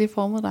 Hvordan har det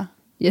formet dig?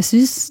 Jeg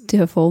synes, det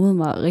har formet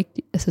mig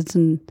rigtig. Altså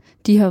sådan,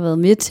 de har været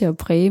med til at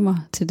præge mig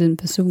til den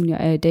person, jeg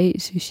er i dag,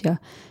 synes jeg.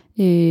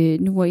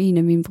 Nu var en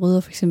af mine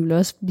brødre for eksempel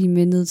også lige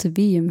med ned til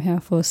VM her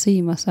for at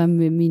se mig sammen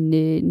med min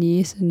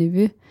niece og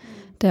nevø.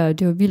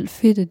 Det var vildt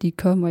fedt, at de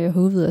kom, og jeg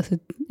håbede, altså,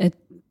 at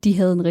de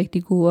havde en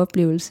rigtig god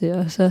oplevelse.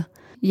 Og så,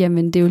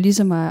 jamen det er jo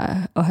ligesom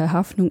at have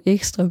haft nogle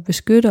ekstra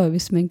beskyttere,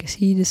 hvis man kan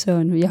sige det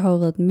sådan. Jeg har jo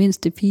været den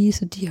mindste pige,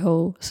 så de har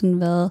jo sådan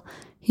været,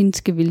 hende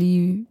skal vi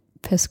lige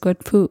passe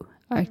godt på,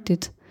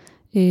 agtigt.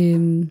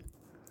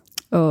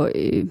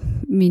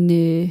 Min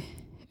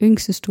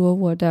yngste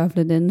storebror, der er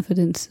blandt andet for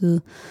den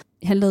side,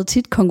 han lavede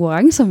tit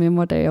konkurrencer med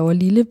mig, da jeg var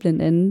lille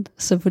blandt andet.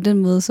 Så på den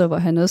måde, så var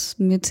han også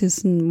med til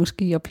sådan,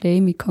 måske at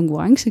plage mit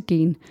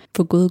konkurrencegen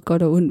på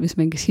godt og ondt, hvis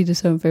man kan sige det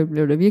sådan, for jeg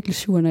blev da virkelig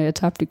sur, når jeg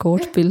tabte i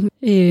kortspil.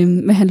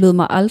 Men han lod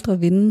mig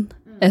aldrig vinde.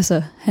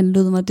 Altså, han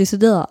lod mig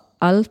decideret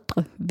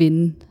aldrig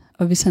vinde.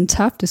 Og hvis han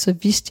tabte, så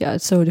vidste jeg,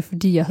 at så var det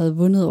fordi, jeg havde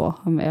vundet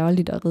over ham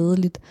ærligt og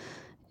redeligt.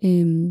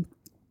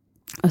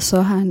 Og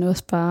så har han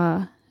også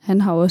bare,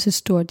 han har også et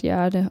stort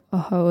hjerte, og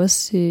har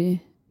også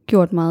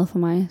gjort meget for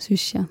mig,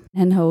 synes jeg.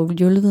 Han har jo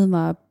hjulpet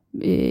mig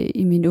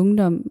i min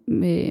ungdom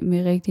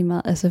med rigtig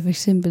meget. Altså for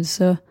eksempel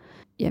så,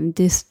 jamen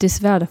det er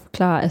svært at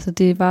forklare. Altså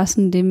det er bare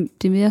sådan,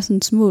 det er mere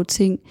sådan små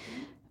ting,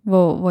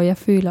 hvor jeg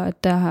føler,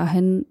 at der har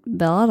han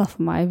været der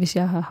for mig, hvis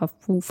jeg har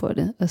haft brug for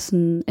det. Og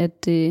sådan,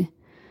 at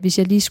hvis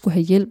jeg lige skulle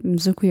have hjælp,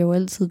 så kunne jeg jo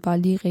altid bare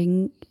lige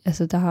ringe.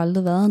 Altså der har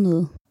aldrig været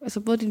noget. Altså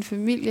både din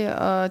familie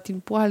og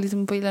din bror har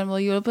ligesom på en eller anden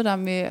måde hjulpet dig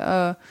med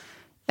at,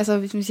 altså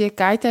hvis man siger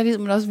guide dig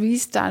lidt, men også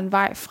vise dig en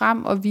vej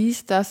frem, og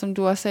vise dig, som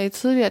du også sagde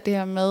tidligere, det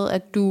her med,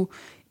 at du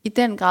i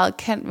den grad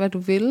kan, hvad du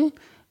vil,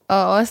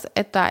 og også,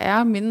 at der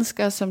er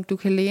mennesker, som du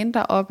kan læne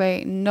dig op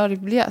af, når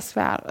det bliver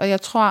svært. Og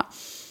jeg tror,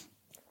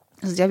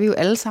 altså det har vi jo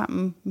alle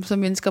sammen som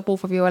mennesker brug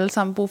for, vi har jo alle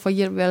sammen brug for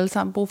hjælp, vi har alle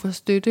sammen brug for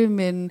støtte,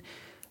 men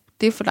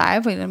det er for dig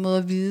på en eller anden måde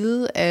at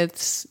vide,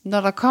 at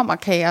når der kommer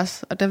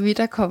kaos, og der vil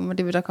der komme, og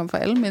det vil der komme for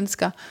alle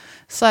mennesker,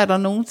 så er der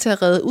nogen til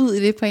at redde ud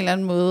i det på en eller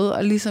anden måde,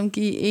 og ligesom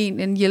give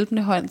en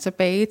hjælpende hånd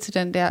tilbage til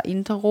den der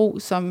indre ro,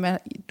 som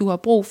du har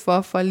brug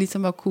for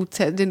ligesom at kunne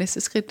tage det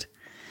næste skridt.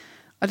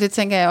 Og det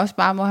tænker jeg også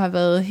bare må have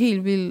været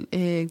helt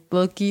vildt,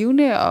 både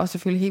givende og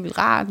selvfølgelig helt vildt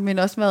rart, men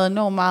også været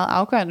enormt meget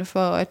afgørende for,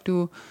 at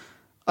du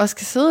også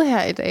kan sidde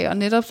her i dag, og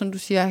netop som du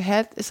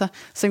siger, altså,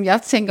 som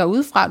jeg tænker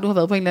udefra, du har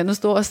været på en eller anden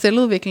stor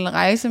selvudviklende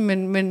rejse,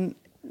 men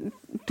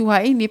du har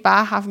egentlig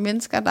bare haft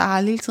mennesker, der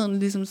har hele tiden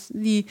ligesom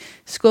lige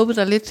skubbet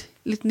dig lidt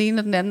den ene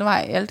og den anden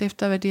vej, alt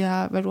efter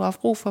hvad du har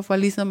haft brug for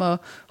ligesom at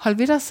holde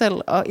ved dig selv,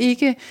 og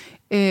ikke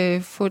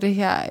få det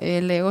her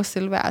lave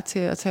selvværd til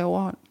at tage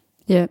overhånd.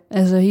 Ja,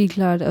 altså helt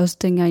klart, også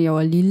dengang jeg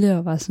var lille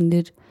og var sådan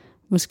lidt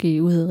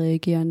måske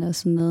udadreagerende og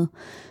sådan noget,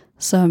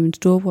 så har min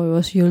storebror jo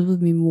også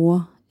hjulpet min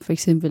mor. For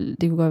eksempel,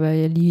 det kunne godt være,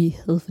 at jeg lige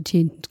havde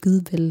fortjent en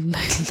skidepille.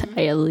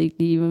 Nej, jeg ved ikke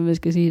lige, hvad man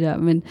skal sige der.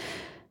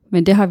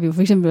 Men det har vi jo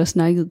for eksempel også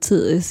snakket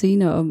tid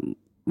senere om,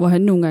 hvor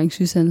han nogle gange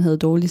synes, han havde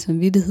dårlig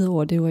samvittighed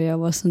over det, hvor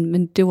jeg var sådan,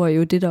 men det var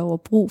jo det, der var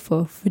brug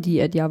for, fordi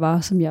at jeg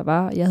var, som jeg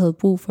var. Jeg havde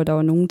brug for, at der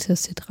var nogen til at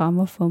sætte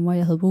rammer for mig.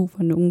 Jeg havde brug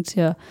for nogen til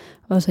at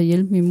også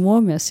hjælpe min mor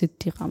med at sætte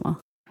de rammer.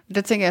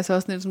 Der tænker jeg så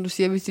også lidt, som du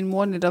siger, hvis din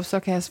mor netop så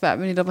kan have svært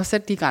med netop at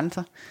sætte de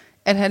grænser,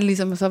 at han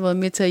ligesom har så været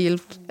med til at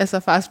hjælpe, altså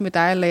faktisk med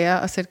dig at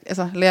lære,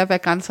 lære hvad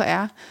grænser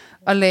er,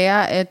 og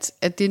lære,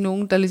 at det er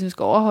nogen, der ligesom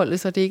skal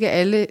overholdes, og det er ikke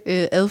alle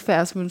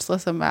adfærdsmønstre,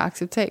 som er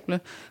acceptable.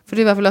 For det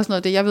er i hvert fald også noget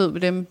af det, jeg ved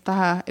med dem, der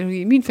har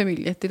i min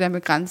familie. Det der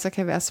med grænser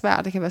kan være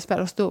svært. Det kan være svært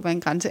at forstå, hvad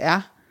en grænse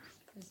er,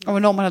 og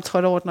hvornår man har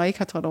trådt over den, og ikke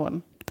har trådt over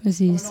den.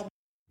 Præcis.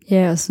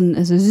 Ja, og sådan,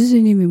 altså jeg synes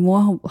egentlig, at min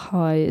mor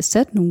har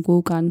sat nogle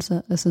gode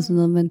grænser, altså sådan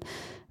noget,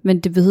 men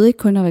det behøvede ikke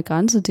kun at være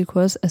grænser, det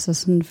kunne også, altså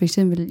sådan for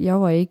eksempel,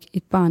 jeg var ikke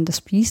et barn, der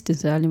spiste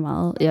særlig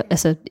meget.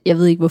 Jeg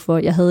ved ikke hvorfor,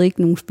 jeg havde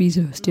ikke nogen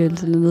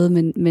spiseforstyrrelse eller noget,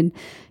 men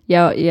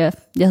jeg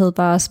havde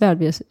bare svært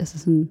ved at, altså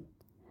sådan,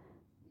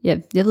 ja,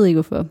 jeg ved ikke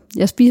hvorfor.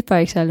 Jeg spiste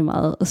bare ikke særlig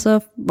meget, og så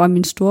var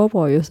min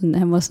storebror jo sådan,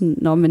 han var sådan,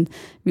 nå, men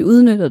vi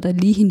udnytter da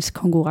lige hendes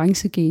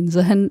konkurrencegen,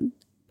 så han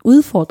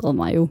udfordrede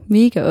mig jo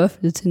mega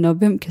ofte til, når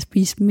hvem kan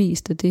spise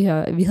mest af det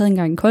her. Vi havde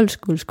engang en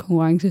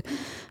koldskålskonkurrence,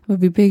 hvor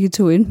vi begge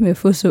to endte med at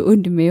få så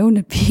ondt i maven,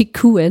 at vi ikke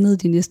kunne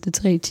andet de næste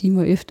 3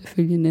 timer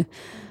efterfølgende.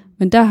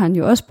 Men der har han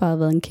jo også bare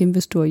været en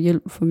kæmpe stor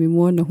hjælp for min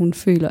mor, når hun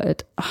føler,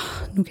 at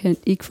nu kan han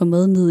ikke få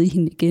mad ned i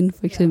hende igen,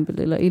 for eksempel,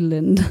 eller et eller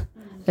andet.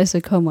 Altså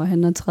kommer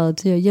han og træder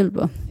til at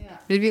hjælpe.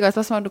 Det virker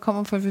også som om, du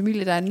kommer fra en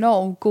familie, der er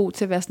enormt god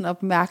til at være sådan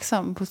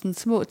opmærksom på sådan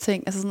små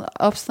ting, altså sådan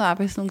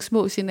opsnappe sådan nogle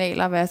små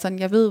signaler, og være sådan,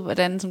 jeg ved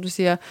hvordan, som du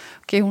siger,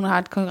 okay, hun har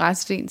et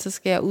konkurrencesten, så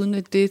skal jeg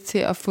udnytte det til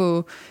at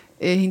få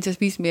hende til at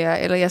spise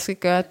mere, eller jeg skal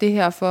gøre det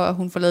her for, at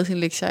hun får lavet sin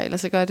lektier, eller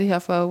så gøre det her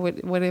for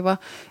whatever.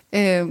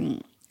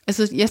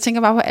 Altså, jeg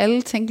tænker bare på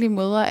alle tænkelige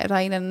måder, at der er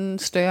en eller anden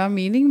større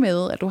mening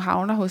med, at du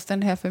havner hos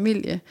den her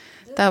familie,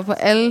 der på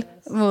alle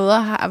måder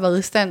har været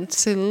i stand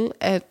til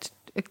at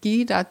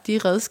give dig de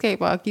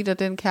redskaber og give dig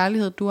den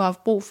kærlighed, du har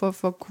haft brug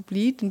for at kunne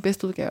blive den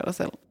bedste udgave af dig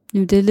selv.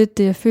 Jamen, det er lidt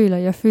det, jeg føler.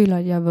 Jeg føler,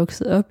 at jeg er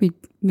vokset op i et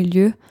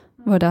miljø,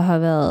 hvor der har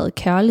været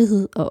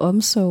kærlighed og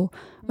omsorg,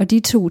 og de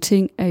 2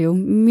 ting er jo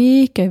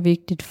mega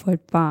vigtigt for et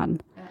barn.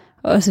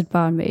 Også et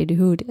barn med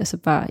ADHD, altså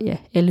bare, ja,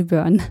 alle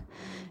børn.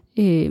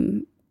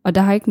 Og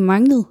der har ikke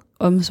manglet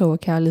omsorg og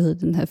kærlighed i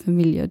den her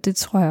familie, og det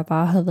tror jeg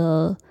bare har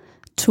været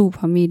 2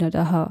 parametre,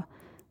 der har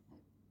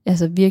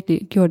altså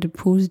virkelig gjort et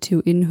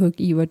positivt indhug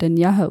i, hvordan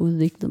jeg har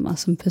udviklet mig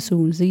som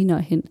person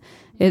senere hen.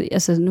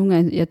 Nogle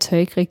gange, jeg tør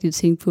ikke rigtig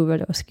tænke på, hvad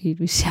der var sket,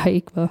 hvis jeg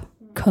ikke var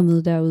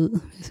kommet derud,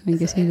 hvis man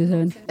kan sige det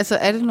sådan. Altså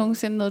er det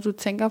nogensinde noget, du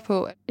tænker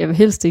på? Jeg vil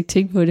helst ikke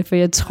tænke på det, for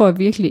jeg tror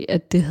virkelig,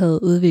 at det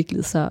havde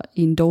udviklet sig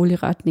i en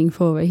dårlig retning,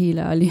 for at være helt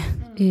ærlig.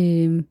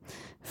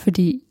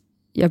 Fordi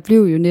jeg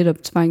blev jo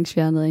netop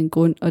tvangsfjernet af en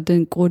grund, og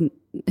den grund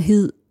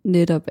hed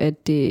netop,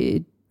 at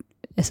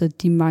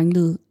de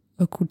manglede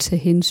at kunne tage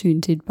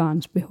hensyn til et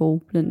barns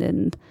behov, blandt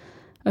andet.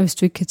 Og hvis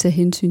du ikke kan tage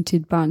hensyn til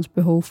et barns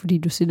behov, fordi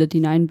du sætter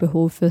dine egne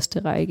behov i første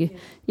række,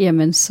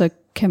 jamen så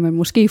kan man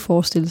måske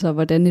forestille sig,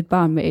 hvordan et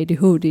barn med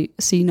ADHD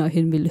senere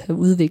hen ville have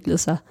udviklet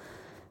sig,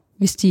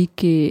 hvis de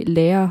ikke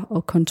lærer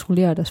at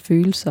kontrollere deres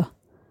følelser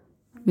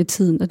med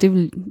tiden. Og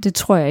det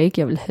tror jeg ikke,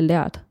 jeg ville have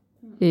lært,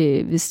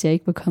 hvis jeg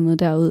ikke var kommet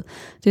derud.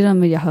 Det der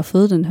med, at jeg har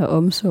fået den her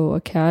omsorg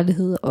og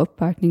kærlighed og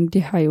opbakning,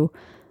 det har jo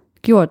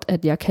gjort,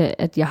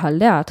 at jeg har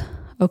lært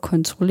at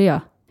kontrollere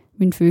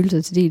mine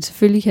følelser til det.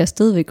 Selvfølgelig kan jeg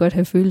stadigvæk godt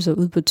have følelser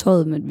ude på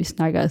tøjet, men vi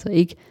snakker altså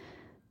ikke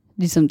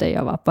ligesom da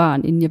jeg var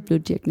barn, inden jeg blev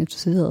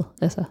diagnosticeret.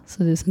 Altså,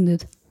 så det er sådan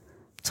lidt,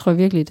 jeg tror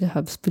virkelig, det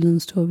har spillet en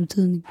stor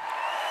betydning.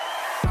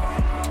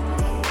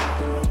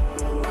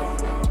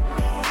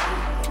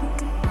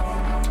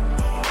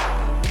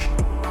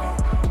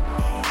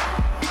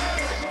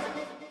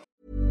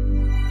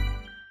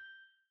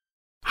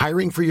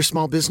 Hiring for your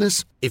small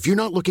business? If you're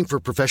not looking for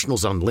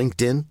professionals on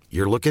LinkedIn,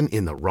 you're looking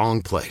in the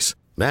wrong place.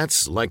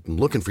 That's like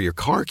looking for your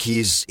car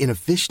keys in a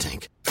fish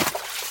tank.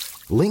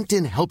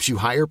 LinkedIn helps you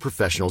hire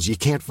professionals you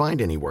can't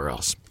find anywhere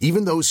else,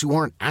 even those who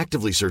aren't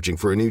actively searching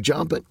for a new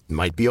job but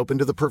might be open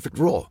to the perfect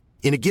role.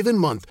 In a given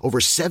month, over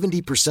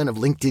 70%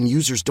 of LinkedIn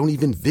users don't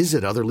even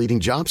visit other leading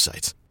job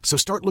sites. So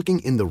start looking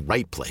in the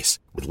right place.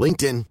 With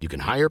LinkedIn, you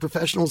can hire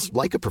professionals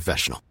like a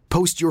professional.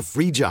 Post your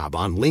free job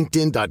on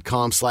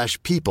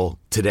linkedin.com/people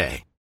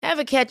today.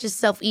 Ever catch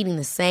yourself eating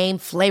the same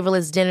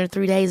flavorless dinner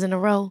 3 days in a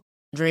row?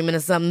 Dreaming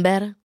of something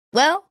better?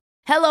 Well,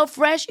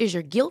 HelloFresh is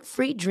your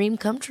guilt-free dream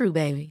come true,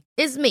 baby.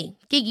 It's me,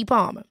 Keke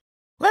Palmer.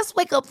 Let's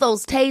wake up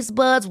those taste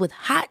buds with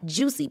hot,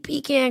 juicy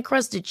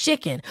pecan-crusted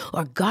chicken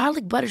or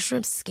garlic butter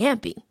shrimp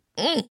scampi.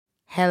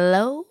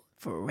 Hello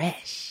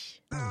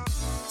Fresh.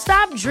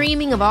 Stop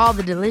dreaming of all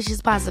the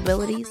delicious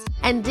possibilities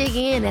and dig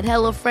in at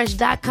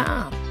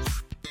HelloFresh.com.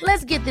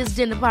 Let's get this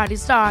dinner party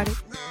started.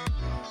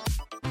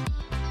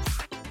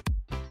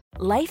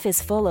 life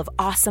is full of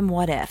awesome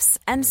what-ifs,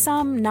 and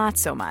some not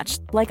so much,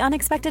 like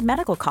unexpected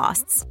medical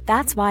costs.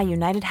 That's why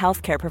United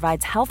Healthcare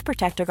provides Health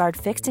Protector Guard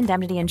fixed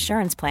indemnity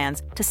insurance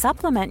plans to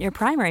supplement your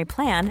primary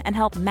plan and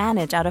help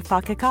manage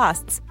out-of-pocket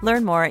costs.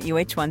 Learn more at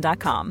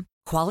uh1.com.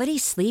 Quality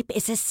sleep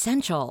is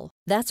essential.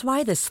 That's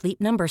why the Sleep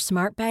Number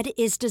Smart Bed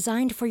is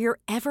designed for your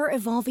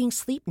ever-evolving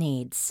sleep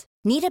needs.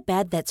 Need a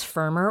bed that's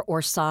firmer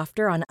or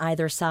softer on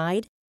either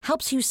side?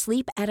 Helps you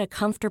sleep at a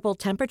comfortable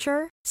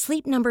temperature?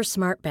 Sleep Number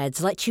Smart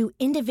Beds let you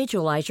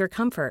individualize your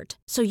comfort,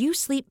 so you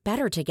sleep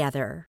better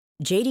together.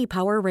 J.D.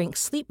 Power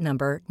ranks Sleep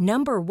Number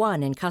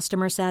 #1 in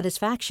customer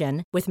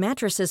satisfaction with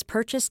mattresses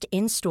purchased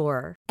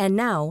in-store. And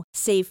now,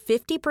 save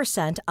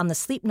 50% on the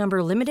Sleep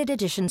Number Limited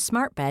Edition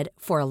Smart Bed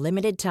for a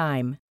limited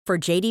time. For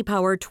J.D.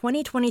 Power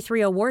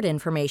 2023 award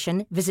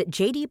information, visit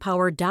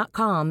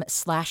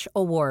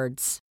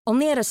jdpower.com/awards.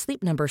 Only at a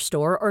Sleep Number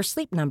store or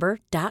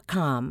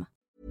sleepnumber.com.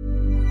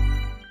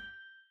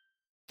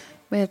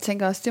 Men jeg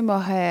tænker også, det må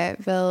have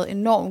været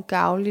enormt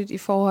gavnligt i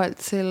forhold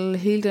til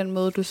hele den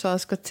måde, du så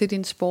også går til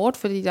din sport,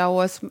 fordi der er jo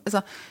også,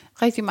 altså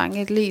rigtig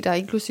mange atleter,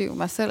 inklusive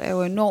mig selv, er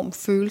jo enormt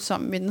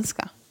følsomme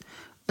mennesker.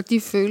 Og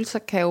de følelser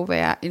kan jo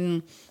være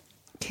en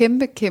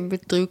kæmpe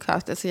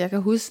drivkraft. Altså jeg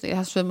kan huske, at jeg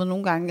har svømmet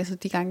nogle gange, altså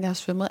de gange, jeg har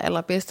svømmet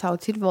allerbedst, har jo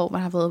tit, hvor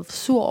man har været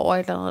sur over et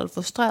eller andet, eller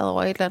frustreret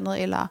over et eller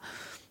andet, eller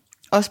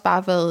også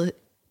bare været,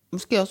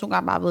 måske også nogle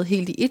gange bare været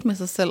helt i et med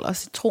sig selv, og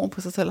troen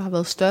på sig selv har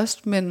været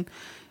størst,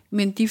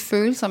 men de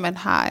følelser, man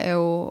har, er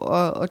jo,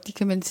 og de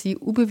kan man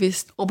sige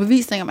ubevidst,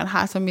 overbevisninger, man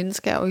har som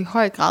menneske, er jo i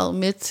høj grad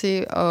med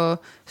til at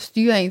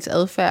styre ens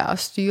adfærd, og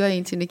styre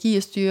ens energi,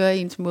 og styre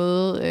ens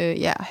måde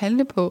at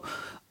handle på.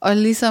 Og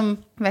ligesom,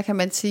 hvad kan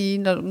man sige,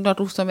 når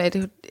du som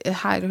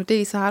har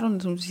ADHD, så har du,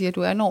 som du siger,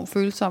 du er enormt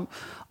følsom,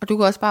 og du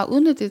kan også bare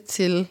udnytte det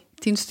til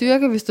din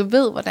styrke, hvis du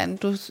ved, hvordan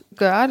du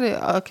gør det,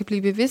 og kan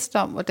blive bevidst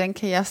om, hvordan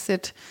kan jeg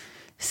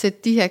sætte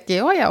de her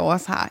gaver, jeg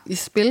også har, i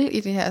spil i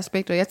det her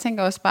aspekt. Og jeg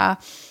tænker også bare,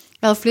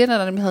 jeg havde flere,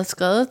 der havde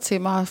skrevet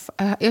til mig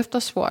og har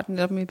efterspurgt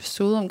netop en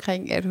episode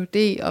omkring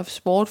ADHD og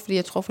sport, fordi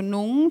jeg tror, for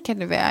nogen kan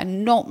det være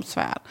enormt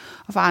svært,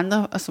 og for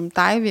andre, og som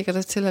dig virker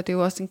det til, at det er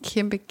jo også en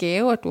kæmpe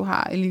gave, at du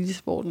har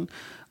elitesporten,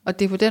 og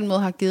det på den måde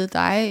har givet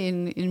dig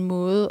en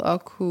måde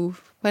at kunne, på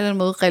en eller anden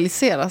måde,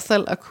 realisere dig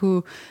selv, og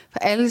kunne på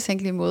alle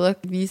tænkelige måder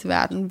vise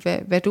verden,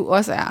 hvad du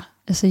også er.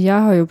 Altså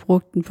jeg har jo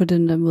brugt den på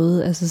den der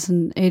måde, altså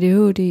sådan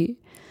ADHD,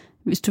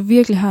 hvis du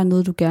virkelig har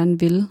noget, du gerne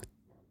vil,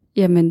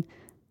 jamen,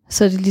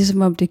 så er det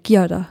ligesom om, det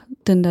giver dig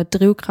den der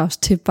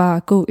drivkraft til bare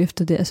at gå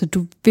efter det. Altså,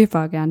 du vil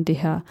bare gerne det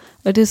her.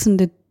 Og det er sådan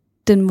lidt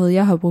den måde,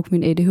 jeg har brugt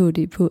min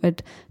ADHD på,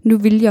 at nu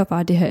vil jeg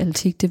bare det her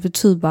atletik. Det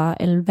betød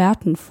bare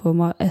alverden for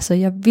mig. Altså,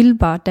 jeg vil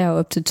bare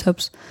derop til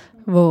tops,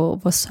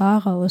 hvor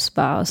Sara også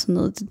var og sådan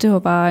noget. Det var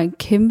bare en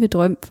kæmpe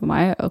drøm for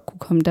mig at kunne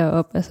komme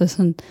derop. Altså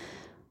sådan,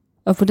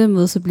 og på den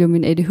måde, så blev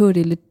min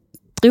ADHD lidt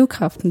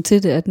drivkraften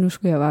til det, at nu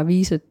skulle jeg bare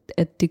vise,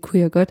 at det kunne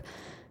jeg godt.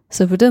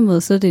 Så på den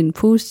måde, så er det en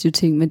positiv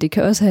ting, men det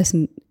kan også have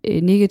sådan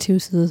en negativ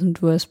side, som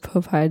du også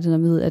påpeger det der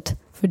med, at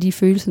fordi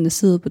følelserne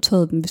sidder på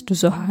tøjet, men hvis du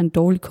så har en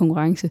dårlig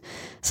konkurrence,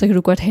 så kan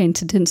du godt have en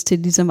tendens til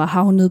ligesom at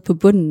havne ned på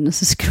bunden, og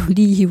så skal du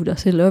lige hive dig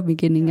selv op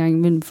igen en gang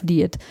imellem,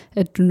 fordi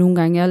at du nogle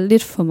gange er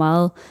lidt for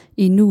meget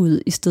i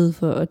nuet, i stedet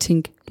for at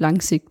tænke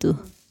langsigtet.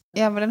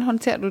 Ja, hvordan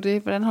håndterer du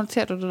det? Hvordan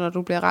håndterer du det, når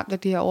du bliver ramt af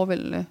de her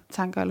overvældende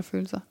tanker eller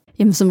følelser?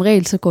 Jamen som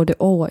regel, så går det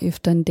over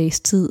efter en dags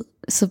tid.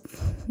 Så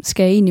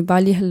skal jeg egentlig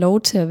bare lige have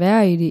lov til at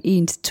være i det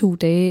 1 til 2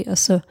 dage, og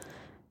så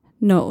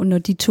når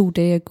de 2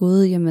 dage er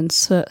gået, jamen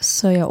så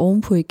er jeg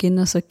ovenpå igen,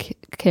 og så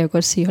kan jeg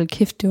godt sige, hold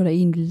kæft, det var da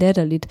egentlig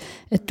latterligt,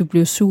 at du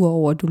blev sur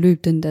over, at du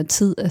løb den der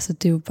tid. Altså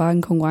det er jo bare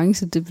en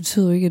konkurrence, det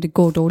betyder jo ikke, at det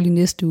går dårligt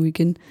næste uge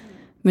igen.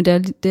 Men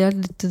det er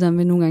lidt det der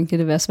med, nogle gange kan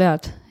det være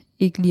svært,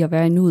 ikke lige at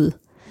være i nuet.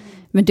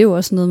 Men det er jo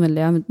også noget, man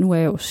lærer med, nu er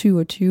jeg jo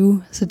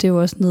 27, så det er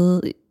jo også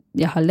noget,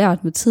 jeg har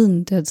lært med tiden.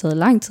 Det har taget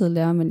lang tid at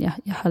lære, men jeg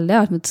har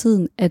lært med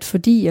tiden, at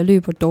fordi jeg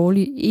løber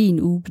dårligt 1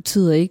 uge,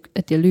 betyder ikke,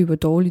 at jeg løber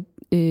dårligt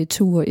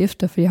 2 uger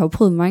efter, for jeg har jo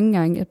prøvet mange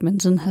gange, at man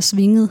sådan har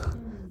svinget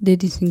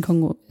lidt i sine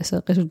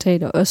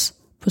resultater også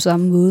på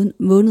samme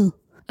måned.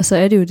 Og så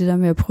er det jo det der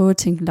med at prøve at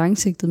tænke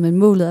langsigtet, men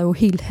målet er jo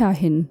helt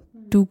herhen.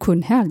 Du er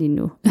kun her lige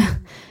nu.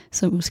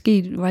 Så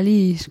måske var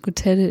lige skulle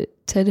tage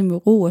det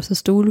med ro, og så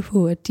stole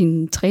på, at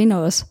dine træner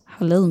også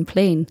har lavet en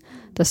plan,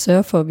 der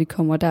sørger for, at vi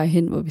kommer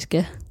derhen, hvor vi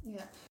skal.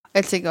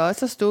 Jeg tænker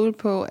også at stole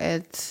på,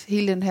 at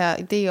hele den her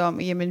idé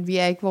om, jamen vi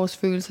er ikke vores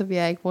følelser, vi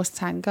er ikke vores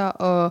tanker,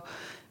 og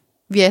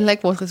vi er heller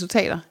ikke vores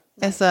resultater.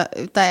 Altså,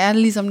 der er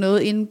ligesom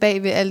noget inde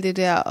bag ved alt det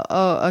der,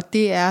 og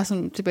det er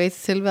som tilbage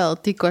til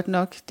selvværdet, det er godt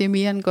nok, det er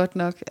mere end godt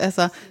nok.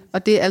 Altså,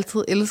 og det er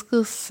altid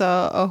elsket,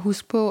 så at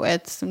huske på,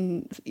 at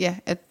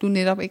du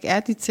netop ikke er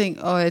de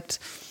ting, og at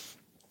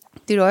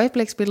det er et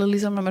øjebliksbillede,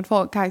 ligesom når man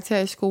får karakter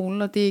i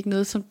skolen, og det er ikke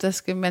noget, som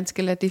man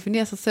skal lade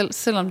definere sig selv,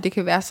 selvom det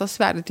kan være så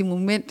svært i det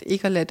moment,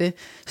 ikke at lade det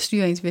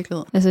styre ens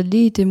virkelighed. Altså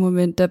lige i det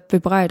moment, der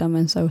bebrejder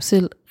man sig jo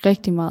selv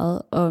rigtig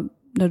meget, og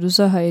når du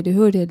så har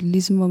ADHD, er det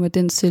ligesom om, at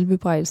den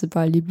selvbebrejelse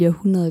bare lige bliver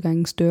 100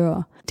 gange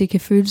større. Det kan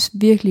føles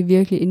virkelig,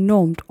 virkelig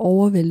enormt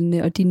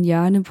overvældende, og din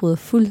hjerne bryder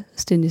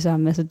fuldstændig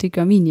sammen. Altså det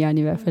gør min hjerne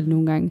i hvert fald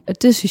nogle gange.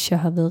 Og det synes jeg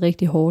har været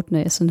rigtig hårdt, når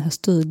jeg sådan har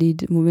stået lige i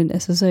det moment.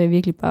 Altså så har jeg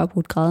virkelig bare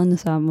brudt grædende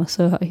sammen, og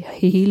så har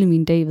hele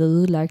min dag været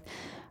ødelagt.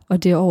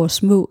 Og det er over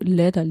små,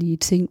 latterlige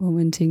ting, hvor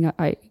man tænker,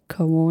 ej,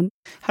 come on.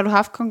 Har du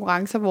haft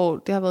konkurrencer, hvor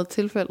det har været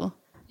tilfældet?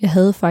 Jeg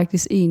havde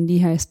faktisk en lige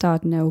her i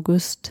starten af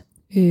august.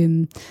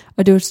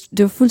 Og det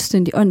var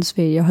fuldstændig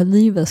åndssvagt. Jeg havde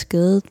lige været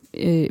skadet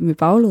med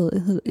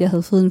baglåret. Jeg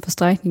havde fået en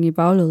forstrækning i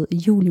baglåret i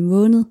juli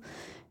måned,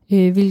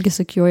 hvilket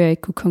så gjorde, at jeg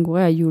ikke kunne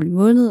konkurrere i juli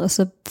måned. Og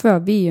så før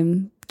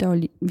VM,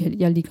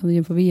 jeg er lige kommet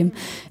hjem fra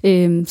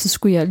VM, så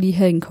skulle jeg lige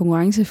have en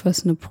konkurrence for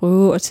sådan at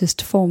prøve at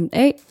teste formen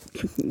af.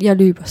 Jeg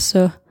løber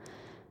så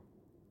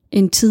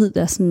en tid,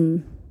 der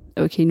sådan,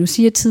 okay, nu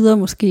siger tider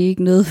måske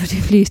ikke noget for de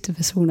fleste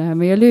personer her,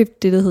 men jeg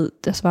løb det,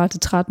 der svarer til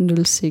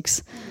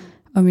 13.06,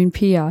 og min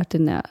PR,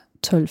 den er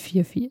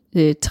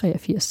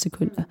 12.83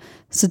 sekunder.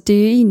 Så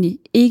det er egentlig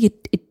ikke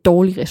et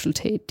dårligt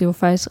resultat. Det var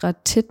faktisk ret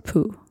tæt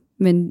på,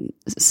 men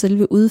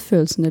selve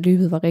udførelsen af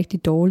løbet var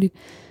rigtig dårlig.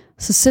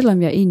 Så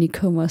selvom jeg egentlig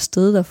kommer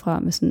afsted derfra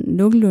med sådan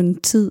nogenlunde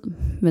tid,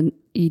 men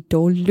i et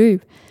dårligt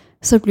løb,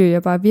 så blev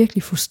jeg bare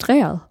virkelig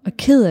frustreret og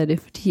ked af det,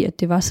 fordi at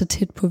det var så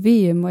tæt på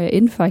VM, og jeg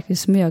endte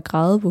faktisk med at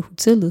græde på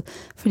hotellet,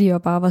 fordi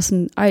jeg bare var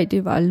sådan, ej,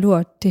 det var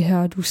lort det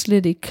her, du er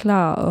slet ikke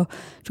klar, og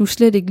du er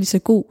slet ikke lige så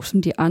god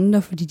som de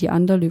andre, fordi de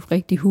andre løb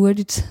rigtig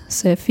hurtigt.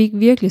 Så jeg fik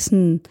virkelig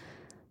sådan,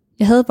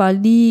 jeg havde bare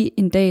lige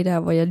en dag der,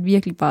 hvor jeg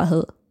virkelig bare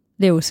havde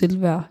lavet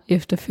selvværd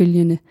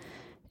efterfølgende,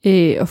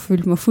 og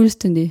følte mig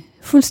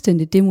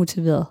fuldstændig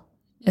demotiveret.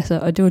 Altså,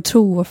 og det var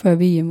 2 uger før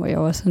VM, og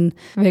jeg var sådan,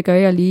 hvad gør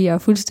jeg lige? Jeg er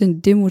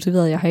fuldstændig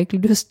demotiveret, jeg har ikke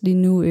lyst lige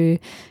nu, jeg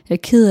er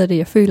ked af det,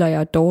 jeg føler, jeg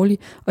er dårlig.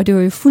 Og det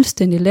var jo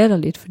fuldstændig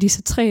latterligt, fordi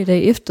så 3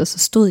 dage efter, så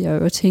stod jeg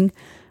jo og tænkte,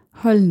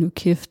 hold nu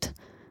kæft,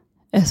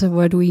 altså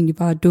hvor er du egentlig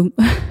bare dum.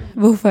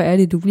 Hvorfor er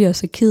det, du bliver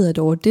så ked af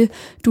det over det?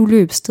 Du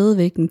løb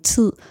stadigvæk en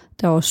tid,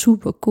 der var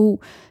super god.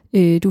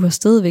 Du har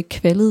stadigvæk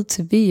kvalet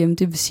til VM,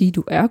 det vil sige,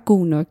 du er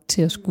god nok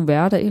til at skulle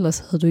være der, ellers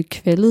havde du ikke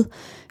kvalet.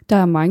 Der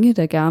er mange,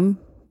 der gerne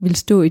vil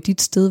stå i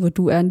dit sted, hvor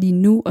du er lige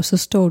nu, og så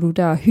står du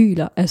der og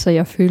hyler. Altså,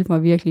 jeg følte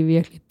mig virkelig,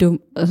 virkelig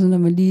dum. Og så når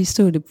man lige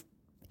stod det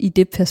i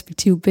det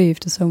perspektiv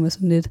bagefter, så var man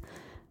sådan lidt,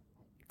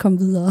 kom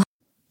videre.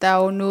 Der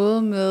er jo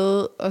noget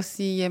med at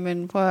sige,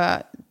 jamen prøv at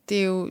høre,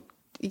 det er jo,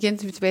 igen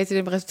tilbage til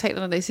det med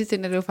resultaterne, der i sidste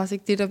ende er det jo faktisk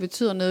ikke det, der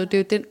betyder noget. Det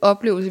er jo den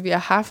oplevelse, vi har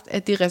haft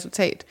af det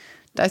resultat,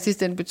 der i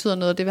sidste ende betyder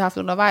noget, det vi har haft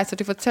undervejs. Så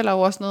det fortæller jo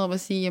også noget om at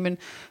sige, jamen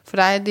for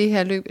dig er det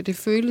her løb, det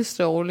føles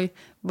dårligt,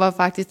 var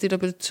faktisk det, der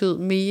betød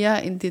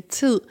mere end det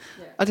tid.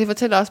 Og det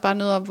fortæller også bare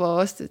noget om,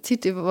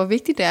 hvor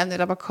vigtigt det er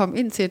netop at komme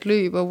ind til et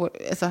løb, og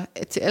altså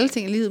til alle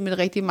ting i livet med det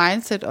rigtige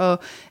mindset, og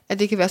at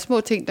det kan være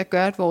små ting, der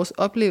gør, at vores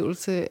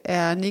oplevelse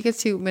er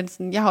negativ. Men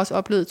sådan, jeg har også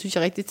oplevet, synes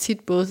jeg rigtig tit,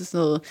 både til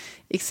sådan noget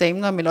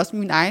eksamener, men også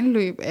min egen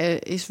løb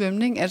i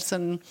svømning, at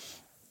sådan,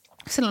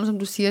 selvom som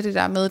du siger det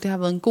der med, at det har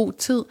været en god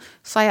tid,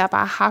 så har jeg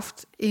bare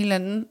haft en eller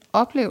anden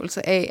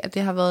oplevelse af, at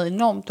det har været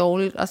enormt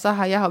dårligt, og så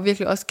har jeg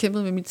virkelig også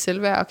kæmpet med mit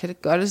selvværd, og kan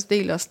det gøre det så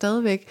del og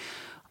stadigvæk.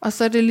 Og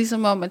så er det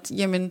ligesom om, at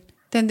jamen,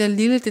 den der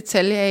lille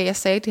detalje af, at jeg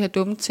sagde det her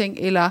dumme ting,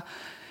 eller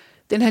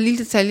den her lille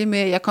detalje med,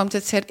 at jeg kom til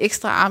at tage et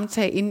ekstra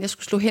armtag, inden jeg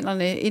skulle slå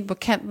hænderne ind på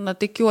kanten,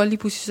 og det gjorde lige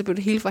pludselig, så blev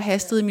det hele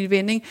forhastet i min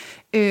vending.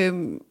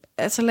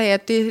 Så lader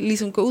jeg det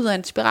ligesom gå ud af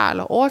en spiral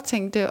og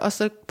overtænke det, og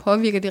så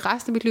påvirker det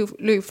resten af mit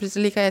løb, fordi så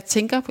ligger jeg og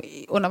tænker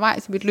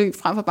undervejs i mit løb,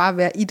 frem for bare at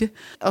være i det,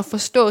 og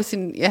forstå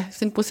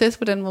sin proces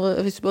på den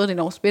måde, hvis både det er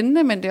enormt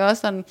spændende, men det er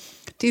også sådan,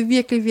 det er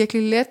virkelig,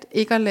 virkelig let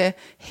ikke at lade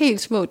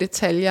helt små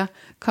detaljer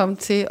komme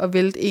til at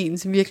vælte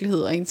ens virkelighed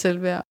og ens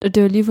selvværd. Og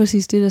det var lige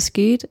præcis det, der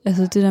skete.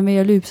 Altså det der med, at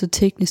jeg løb så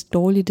teknisk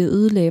dårligt, det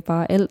ødelagde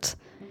bare alt.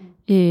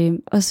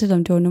 Også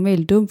selvom det var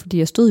normalt dumt, fordi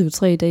jeg stod jo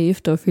 3 dage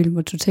efter og følte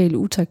mig totalt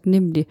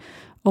utaknemmelig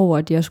over,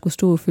 at jeg skulle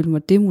stå og føle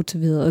mig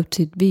demotiveret op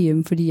til et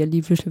VM, fordi jeg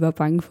lige pludselig var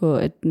bange for,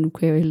 at nu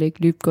kan jeg jo heller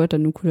ikke løbe godt, og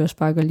nu kunne det også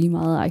bare gå lige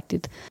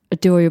meget-agtigt.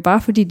 Og det var jo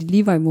bare fordi, det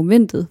lige var i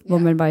momentet, hvor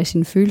man var i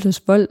sin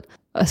følelsesvold,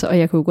 altså, og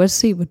jeg kunne jo godt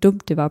se, hvor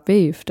dumt det var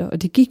bagefter,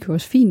 og det gik jo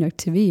også fint nok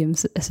til VM,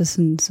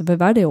 så hvad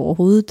var det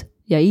overhovedet,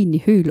 jeg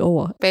egentlig høl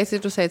over? Bag til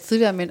det, du sagde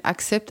tidligere, med en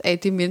accept af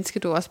det menneske,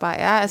 du også bare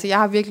er. Altså, jeg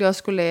har virkelig også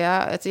skulle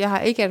lære, altså, jeg har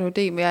ikke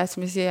ADHD, men jeg,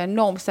 som jeg siger, jeg er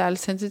enormt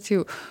særligt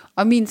sensitiv,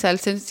 og min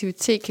særlige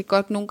sensitivitet kan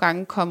godt nogle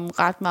gange komme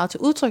ret meget til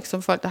udtryk,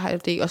 som folk, der har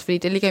ADHD, også fordi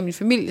det ligger i min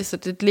familie, så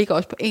det ligger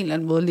også på en eller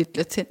anden måde lidt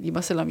latent i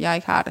mig, selvom jeg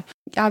ikke har det.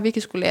 Jeg har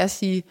virkelig skulle lære at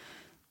sige,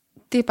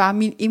 det er bare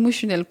min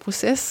emotionelle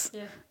proces,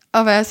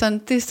 og være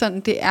sådan, det er sådan,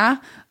 det er.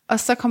 Og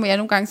så kommer jeg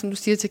nogle gange, som du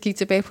siger, til at kigge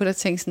tilbage på det og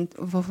tænke sådan,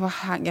 hvorfor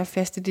hang jeg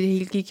fast i det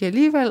hele, gik jeg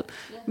alligevel?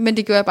 Men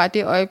det gør jeg bare i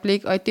det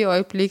øjeblik, og i det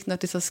øjeblik, når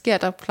det så sker,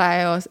 der plejer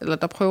jeg også, eller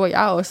der prøver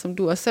jeg også, som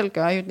du også selv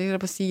gør, jo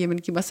netop at sige, jamen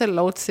giv mig selv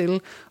lov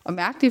til at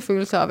mærke de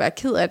følelser, og være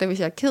ked af det, hvis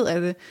jeg er ked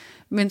af det,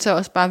 men så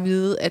også bare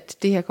vide, at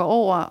det her går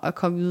over, og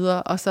komme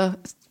videre, og så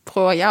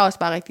prøver jeg også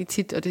bare rigtig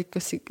tit, og det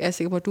er jeg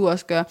sikker på, at du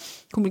også gør,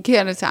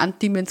 kommunikerende til andre,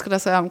 de mennesker, der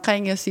så er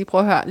omkring, og sige,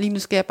 prøv at høre, lige nu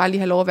skal jeg bare lige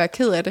have lov at være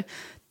ked af det.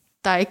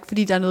 der er ikke,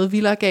 fordi der er noget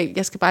vildere galt,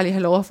 jeg skal bare lige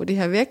have lov at få det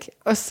her væk,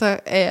 og så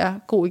er jeg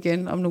god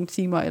igen om nogle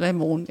timer, eller i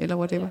morgen, eller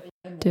whatever.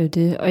 Det var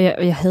det, og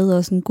jeg havde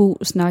også en god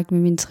snak med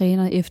min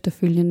træner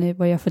efterfølgende,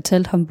 hvor jeg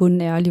fortalte ham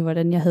bunden ærligt,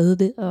 hvordan jeg havde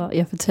det, og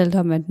jeg fortalte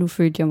ham, at nu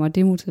følte jeg mig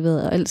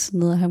demotiveret og alt sådan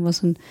noget, og han var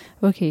sådan,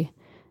 okay,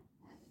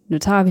 nu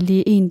tager vi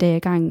lige en dag ad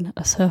gangen,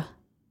 og så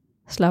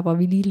slapper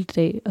vi lige lidt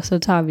af, og så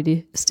tager vi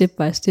det step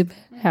by step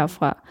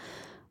herfra.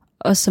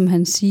 Og som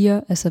han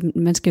siger, altså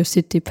man skal jo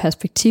sætte det i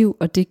perspektiv,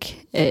 og det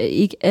er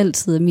ikke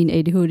altid, at min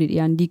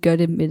ADHD-hjerne lige gør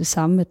det med det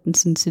samme, at den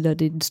sådan sætter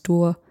det i den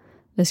store,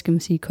 hvad skal man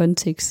sige,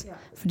 kontekst.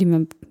 Fordi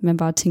man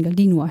bare tænker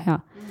lige nu og her.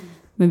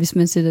 Men hvis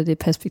man sætter det i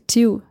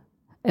perspektiv,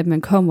 at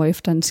man kommer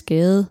efter en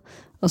skade,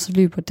 og så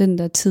løber den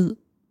der tid,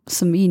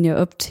 som egentlig er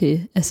op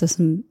til, altså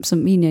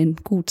som egentlig er en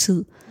god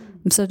tid,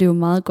 så er det jo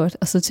meget godt.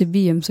 Og så til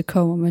VM, så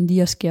kommer man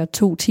lige og skærer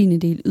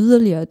 2/10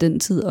 yderligere af den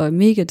tid, og er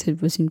mega tæt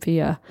på sin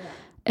PR.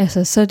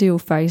 Altså, så er det jo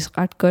faktisk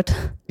ret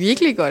godt.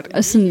 Virkelig godt.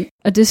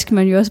 Og det skal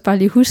man jo også bare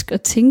lige huske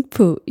at tænke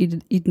på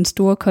i den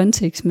store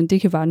kontekst, men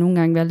det kan bare nogle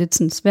gange være lidt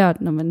sådan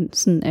svært, når man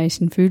sådan er i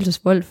sin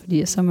følelsesvold,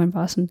 fordi så er man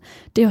bare sådan,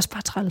 det er også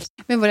bare træls.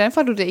 Men hvordan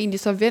får du det egentlig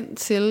så vendt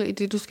til, i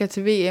det du skal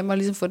til VM, og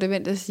ligesom få det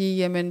vendt at sige,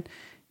 jamen,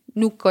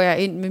 nu går jeg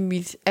ind med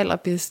mit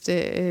allerbedste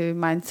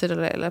mindset,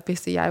 eller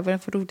allerbedste jeg. Hvordan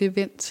får du det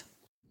vendt?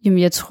 Jamen,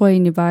 jeg tror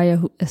egentlig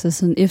bare, altså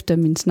sådan efter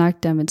min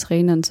snak der med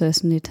træneren, så er jeg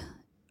sådan lidt,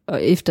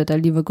 og efter der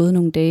lige var gået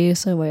nogle dage,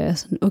 så var jeg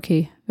sådan,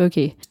 okay,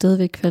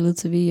 stadigvæk faldet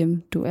til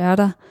VM. Du er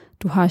der,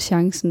 du har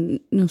chancen,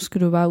 nu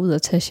skal du bare ud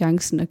og tage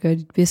chancen og gøre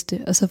dit bedste.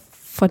 Og så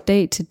fra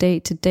dag til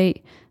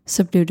dag,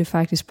 så blev det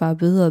faktisk bare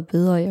bedre og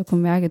bedre. Jeg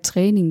kunne mærke, at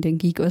træningen den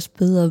gik også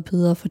bedre og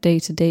bedre fra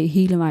dag til dag,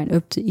 hele vejen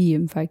op til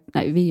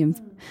VM.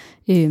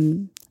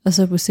 Og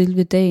så på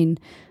selve dagen,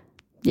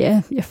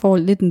 ja, jeg får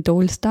lidt en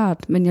dårlig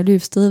start, men jeg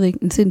løb stadigvæk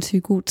en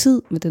sindssygt god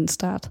tid med den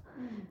start.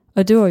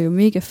 Og det var jo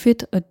mega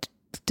fedt, og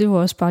det var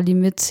også bare lige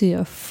med til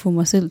at få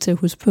mig selv til at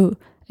huske på,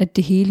 at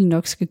det hele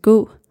nok skal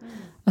gå.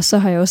 Og så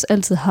har jeg også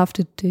altid haft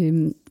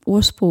et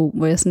ordsprog,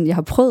 hvor jeg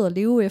har prøvet at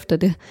leve efter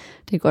det.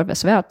 Det kan godt være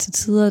svært til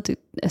tider.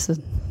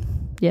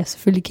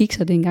 Selvfølgelig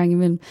kikser det en gang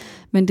imellem.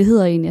 Men det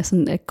hedder egentlig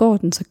sådan, at går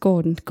den, så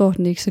går den. Går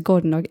den ikke, så går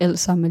den nok alt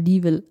sammen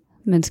alligevel.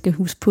 Man skal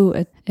huske på,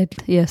 at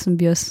som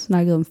vi også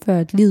snakkede om før,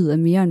 at livet er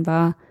mere end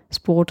bare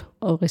sport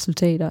og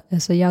resultater.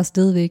 Altså jeg er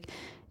stadigvæk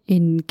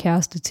en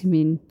kæreste til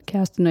min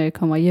kæreste, når jeg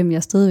kommer hjem. Jeg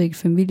er stadigvæk et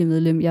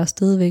familiemedlem. Jeg er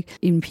stadigvæk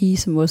en pige,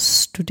 som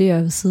også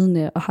studerer ved siden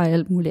af og har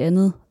alt muligt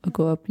andet at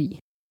gå op i.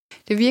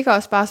 Det virker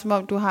også bare som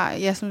om, du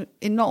har sådan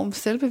enorm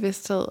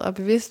selvbevidsthed og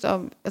bevidst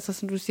om, altså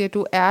som du siger,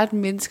 du er et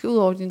menneske ud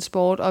over din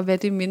sport, og hvad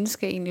det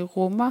menneske egentlig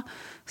rummer.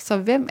 Så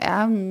hvem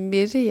er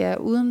Mette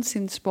uden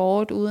sin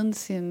sport, uden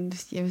sin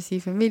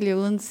familie,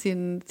 uden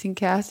sin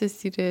kæreste,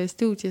 sit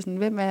studie? Sådan,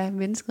 hvem er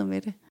mennesket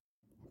Mette?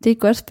 Det er et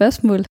godt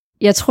spørgsmål.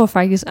 Jeg tror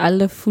faktisk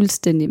aldrig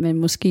fuldstændig, man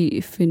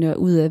måske finder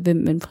ud af, hvem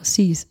man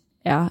præcis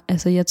er.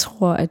 Altså jeg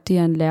tror, at det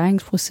er en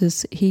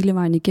læringsproces hele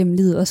vejen igennem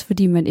livet, også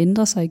fordi man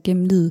ændrer sig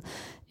igennem livet.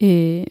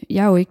 Jeg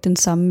er jo ikke den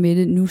samme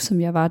Mette nu,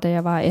 som jeg var, da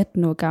jeg var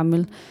 18 år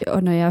gammel.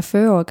 Og når jeg er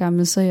 40 år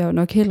gammel, så er jeg jo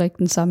nok heller ikke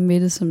den samme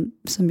Mette,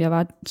 som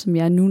jeg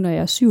er nu, når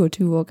jeg er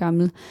 27 år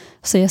gammel.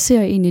 Så jeg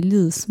ser egentlig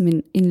livet som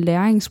en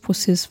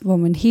læringsproces, hvor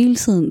man hele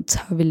tiden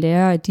tager ved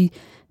lære af de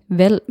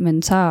valg,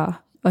 man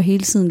tager, og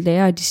hele tiden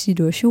lærer af de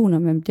situationer,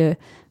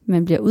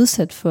 man bliver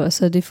udsat for,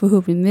 så er det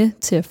forhåbentlig med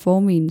til at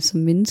forme en som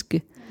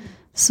menneske.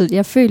 Så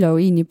jeg føler jo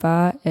egentlig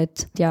bare,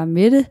 at jeg er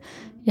Mette.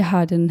 Jeg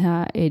har den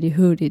her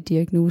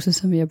ADHD-diagnose,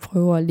 som jeg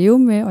prøver at leve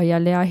med, og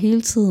jeg lærer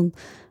hele tiden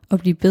at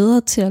blive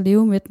bedre til at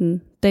leve med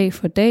den dag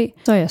for dag.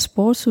 Så er jeg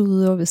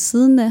sportsudøver ved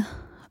siden af,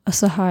 og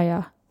så har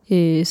jeg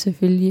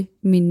selvfølgelig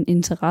mine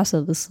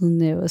interesser ved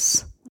siden af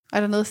også.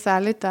 Er der noget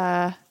særligt,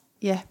 der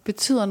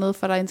betyder noget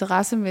for dig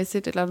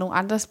interessemæssigt, eller nogle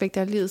andre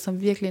aspekter af livet,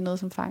 som virkelig er noget,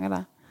 som fanger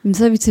dig? Men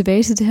så er vi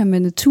tilbage til det her med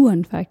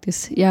naturen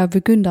faktisk. Jeg er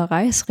begyndt at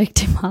rejse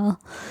rigtig meget.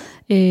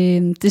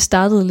 Det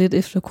startede lidt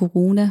efter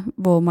corona,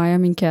 hvor mig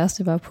og min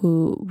kæreste var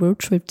på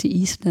roadtrip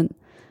til Island.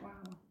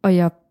 Og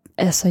jeg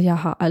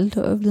har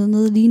aldrig oplevet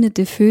noget lignende.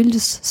 Det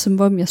føltes som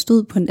om jeg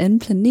stod på en anden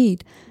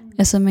planet.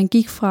 Altså man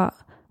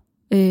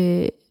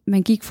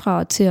gik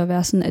fra til at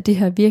være sådan, at det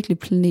her virkelig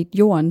planet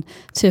Jorden,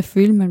 til at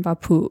føle, at man var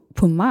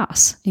på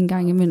Mars en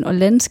gang imellem. Og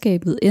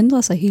landskabet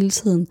ændrer sig hele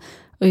tiden.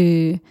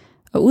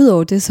 Og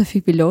udover det, så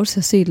fik vi lov til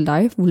at se et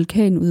live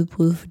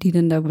vulkanudbrud, fordi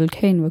den der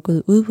vulkan var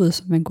gået udbrud,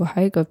 så man kunne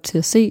hike op til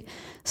at se.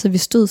 Så vi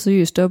stod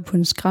seriøst op på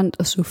en skrænt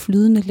og så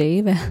flydende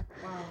lava. Wow.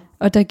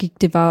 Og der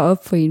gik det bare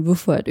op for en,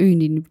 hvorfor at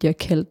øen egentlig bliver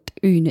kaldt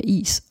øen af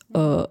is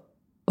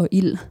og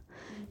ild.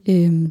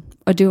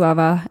 Og det var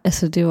bare,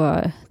 det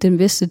var den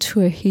bedste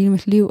tur i hele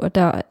mit liv, og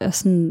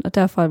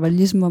derfra var det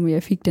ligesom om, at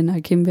jeg fik den her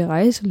kæmpe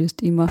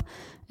rejselyst i mig,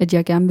 at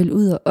jeg gerne ville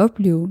ud og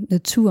opleve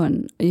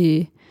naturen,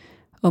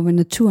 og hvad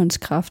naturens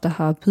kræfter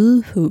har at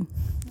byde på.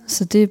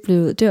 Så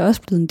det er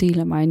også blevet en del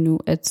af mig nu,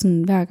 at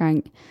sådan hver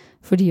gang,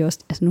 fordi også,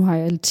 nu har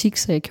jeg atletik,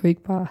 så jeg kan jo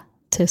ikke bare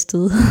tage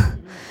afsted.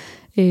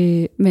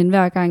 Men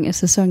hver gang at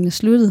sæsonen er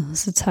sluttet,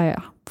 så tager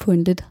jeg på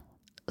en lidt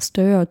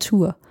større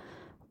tur,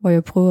 hvor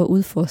jeg prøver at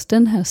udforske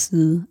den her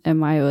side af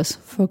mig også,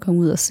 for at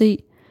komme ud og se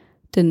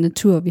den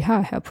natur, vi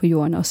har her på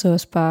jorden, og så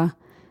også bare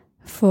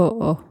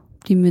for at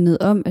blive mindet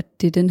om,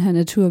 at det er den her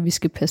natur, vi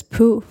skal passe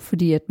på,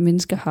 fordi at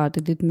mennesker har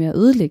det lidt mere at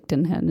ødelægge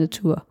den her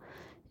natur.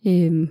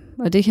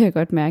 Og det kan jeg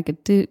godt mærke,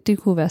 at det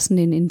kunne være sådan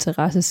en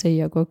interessesag,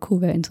 jeg godt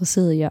kunne være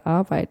interesseret i at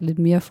arbejde lidt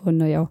mere for,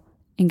 når jeg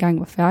engang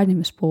var færdig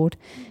med sport,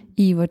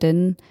 i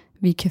hvordan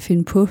vi kan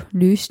finde på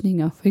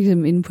løsninger, for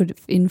eksempel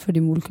inden for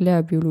det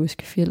molekylære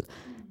biologiske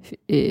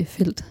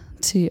felt,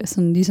 til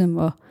sådan ligesom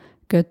at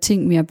gøre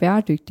ting mere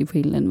bæredygtige på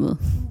en eller anden måde.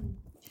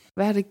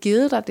 Hvad har det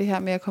givet dig, det her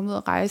med at komme ud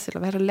og rejse, eller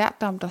hvad har du lært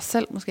dig om dig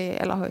selv, måske i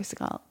allerhøjeste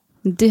grad?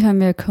 Det her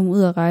med at komme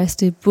ud og rejse,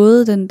 det er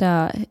både den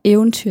der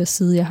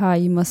eventyrside, jeg har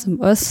i mig, som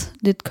også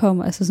lidt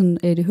kommer, altså sådan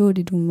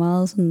ADHD, du er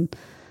meget sådan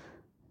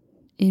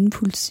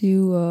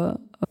impulsiv, og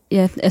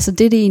ja, altså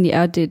det egentlig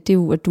er, det er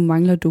jo, at du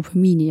mangler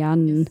dopamin i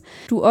hjernen.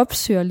 Du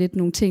opsøger lidt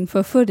nogle ting for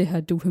at få det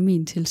her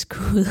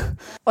dopamintilskud.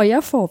 Og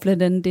jeg får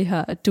blandt andet det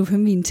her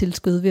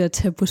dopamintilskud ved at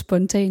tage på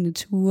spontane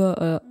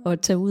ture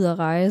og tage ud og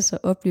rejse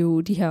og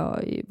opleve de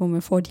her, hvor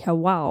man får de her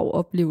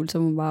wow-oplevelser,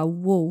 hvor man bare,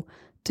 wow,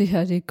 det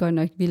her det er godt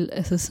nok vildt.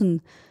 Altså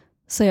sådan,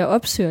 så jeg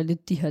opsøger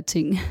lidt de her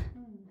ting.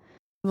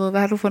 Hvad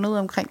har du fundet ud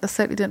omkring dig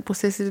selv i den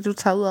proces, i det du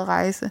tager ud og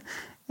rejse?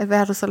 Hvad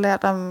har du så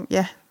lært om,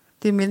 ja,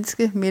 det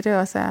menneske Mette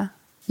også er?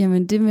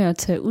 Jamen det med at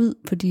tage ud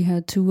på de her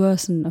ture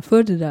sådan, og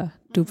få det der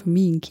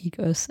dopaminkick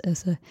også,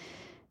 altså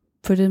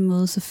på den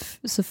måde,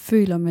 så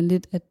føler man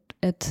lidt,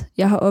 at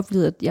jeg har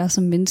oplevet, at jeg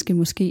som menneske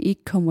måske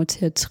ikke kommer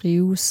til at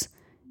trives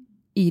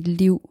i et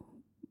liv,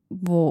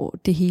 hvor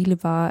det hele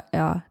bare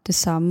er det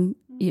samme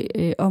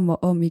om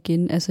og om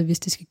igen, altså hvis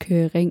det skal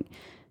køre i ring.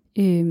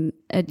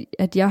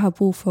 At jeg har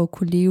brug for at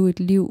kunne leve et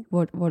liv,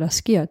 hvor der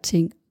sker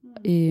ting.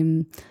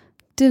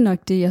 Det er nok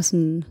det, jeg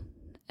sådan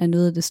er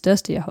noget af det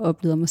største, jeg har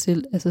oplevet af mig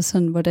selv. Altså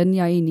sådan, hvordan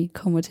jeg egentlig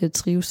kommer til at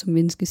trives som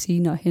menneske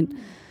senere hen.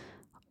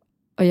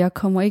 Og jeg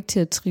kommer ikke til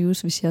at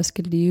trives, hvis jeg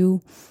skal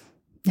leve.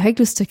 Jeg har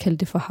ikke lyst til at kalde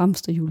det for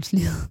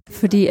hamsterhjulslivet.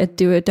 Fordi at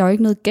der er jo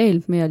ikke noget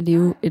galt med at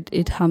leve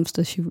et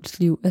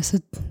hamsterhjulsliv. Altså,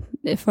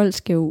 folk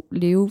skal jo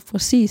leve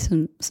præcis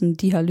som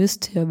de har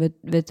lyst til, og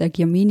hvad der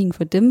giver mening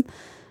for dem.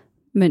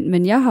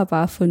 Men jeg har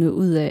bare fundet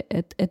ud af,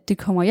 at det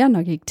kommer jeg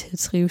nok ikke til at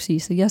trives i.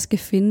 Så jeg skal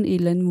finde en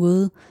eller anden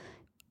måde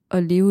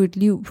at leve et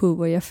liv på,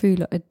 hvor jeg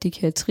føler, at det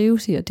kan jeg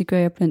trives i. Og det gør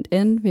jeg blandt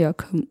andet ved at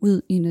komme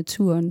ud i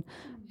naturen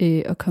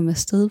og komme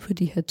afsted på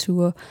de her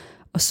ture.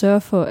 Og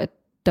sørge for, at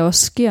der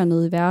også sker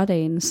noget i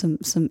hverdagen,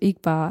 som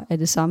ikke bare er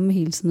det samme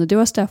hele tiden. Og det er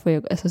også derfor,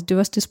 det er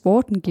også det,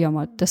 sporten giver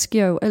mig. Der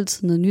sker jo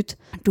altid noget nyt.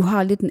 Du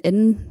har lidt en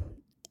anden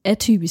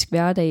atypisk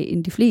hverdag,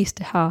 end de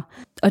fleste har.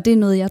 Og det er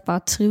noget, jeg bare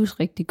trives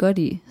rigtig godt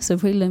i. Så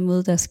på en eller anden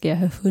måde, der skal jeg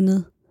have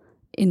fundet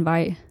en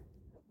vej,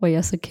 hvor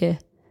jeg så kan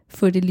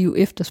få det liv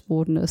efter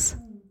sporten også.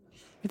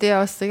 Det er jeg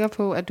også sikker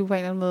på, at du på en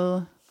eller anden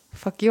måde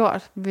får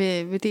gjort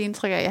ved det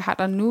indtryk, jeg har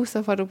der nu,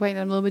 så får du på en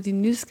eller anden måde med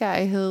din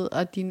nysgerrighed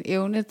og din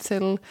evne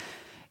til.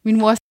 Min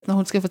mor, når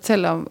hun skal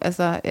fortælle om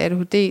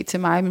ADHD til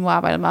mig, min mor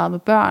arbejder meget med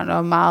børn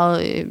og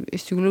meget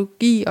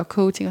psykologi og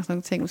coaching og sådan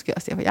nogle ting, måske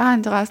også derfor jeg har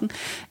interessen.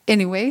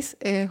 Anyways,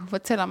 hun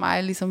fortæller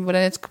mig ligesom,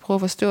 hvordan jeg skal prøve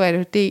at forstå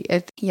ADHD,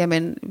 at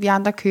jamen, vi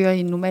andre kører i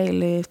en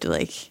normal,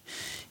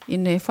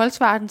 en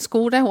Volkswagen,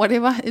 Skoda,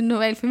 whatever, en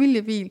normal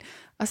familiebil,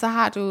 og så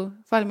har du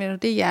folk med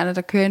ADHD-hjerne,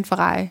 der kører en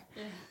Ferrari.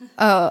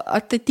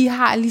 Og de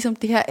har ligesom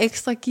det her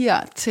ekstra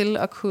gear til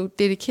at kunne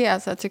dedikere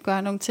sig til at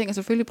gøre nogle ting, og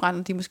selvfølgelig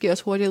brænder de måske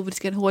også hurtigt ud, hvor de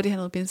skal hurtigt have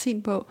noget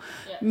benzin på.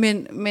 Ja.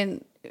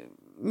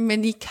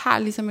 Men I har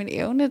ligesom en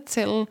evne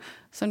til,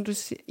 som du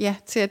siger, ja,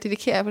 til at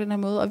dedikere på den her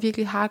måde, og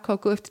virkelig hardcore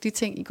gå efter de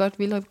ting, I godt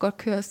vil, og I godt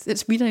køre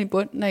speederen i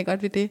bunden, når I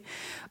godt vil det.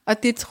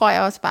 Og det tror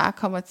jeg også bare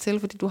kommer til,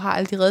 fordi du har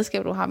alle de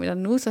redskaber, du har med dig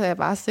nu, så er jeg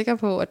bare sikker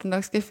på, at du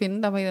nok skal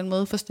finde dig på en eller anden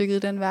måde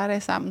forstykket den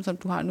hverdag sammen, som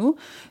du har nu,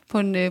 på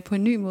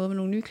en ny måde med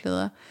nogle nye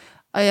klæder.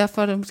 Og jeg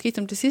får det måske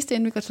som det sidste,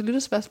 inden vi går til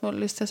lytterspørgsmål,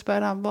 lyst til at spørge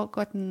dig om, hvor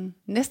går den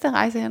næste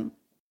rejse hen?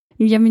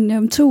 Jamen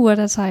om 2 uger,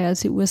 der tager jeg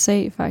til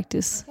USA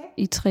faktisk,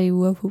 i 3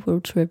 uger på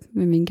roadtrip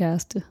med min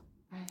kæreste.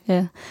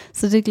 Ja,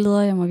 så det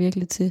glæder jeg mig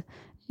virkelig til.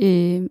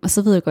 Og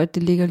så ved jeg godt,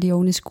 det ligger lige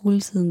oven i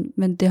skoletiden,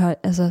 men det har,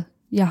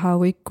 jeg har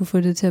jo ikke kunne få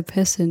det til at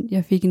passe ind.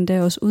 Jeg fik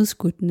endda også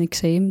udskudt en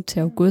eksamen til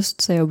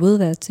august, så jeg har både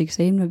været til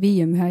eksamen og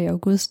VM her i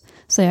august,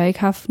 så jeg har ikke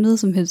haft noget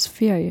som helst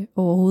ferie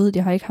overhovedet.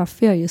 Jeg har ikke haft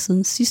ferie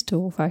siden sidste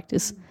år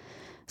faktisk.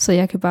 Så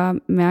jeg kan bare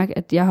mærke,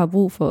 at jeg har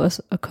brug for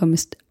også at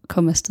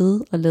komme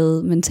afsted og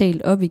lade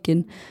mentalt op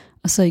igen.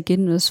 Og så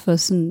igen også for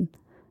sådan,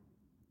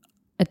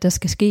 at der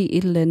skal ske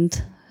et eller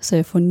andet, så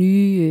jeg får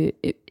nye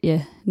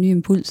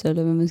impulser,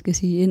 eller hvad man skal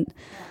sige,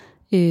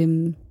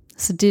 ind.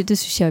 Så det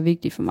synes jeg er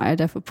vigtigt for mig, og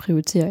derfor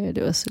prioriterer jeg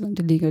det også, selvom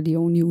det ligger lige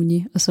oven i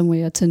uni. Og så må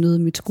jeg tage noget af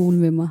mit skole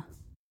med mig.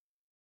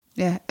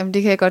 Ja, jamen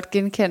det kan jeg godt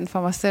genkende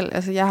for mig selv.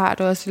 Altså jeg har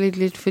det også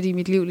lidt, fordi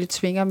mit liv lidt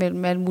svinger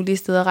mellem alle mulige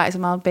steder og rejser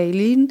meget bag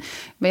linjen.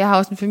 Men jeg har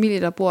også en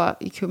familie, der bor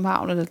i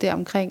København eller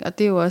deromkring, og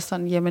det er jo også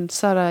sådan, jamen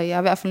så er jeg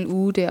i hvert fald en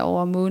uge der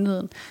over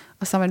måneden,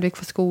 og så er man væk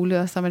fra skole,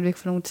 og så er man væk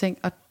fra nogle ting.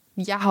 Og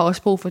jeg har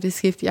også brug for det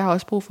skift. Jeg har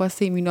også brug for at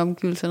se mine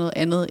omgivelser noget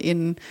andet,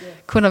 end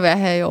kun at være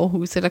her i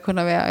Aarhus, eller kun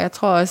at være. Og jeg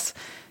tror også,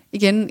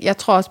 igen, jeg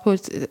tror også på,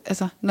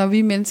 at når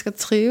vi mennesker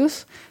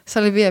trives,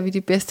 så leverer vi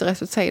de bedste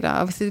resultater,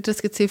 og hvis det er det, der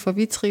skal til, for at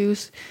vi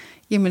trives,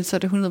 jamen så er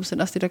det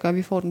 100% også det, der gør, at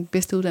vi får den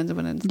bedste uddannelse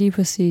på den. Lige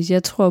præcis.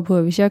 Jeg tror på,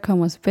 at hvis jeg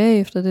kommer tilbage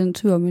efter den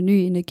tur med ny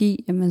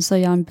energi, jamen så er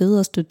jeg en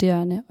bedre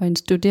studerende, og en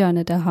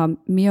studerende, der har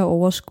mere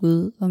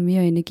overskud og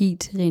mere energi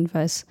til rent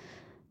faktisk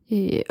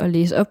at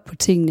læse op på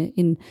tingene,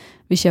 end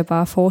hvis jeg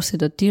bare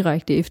fortsætter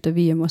direkte efter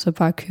VM, og så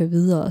bare kører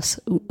videre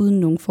uden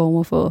nogen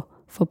former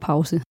for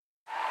pause.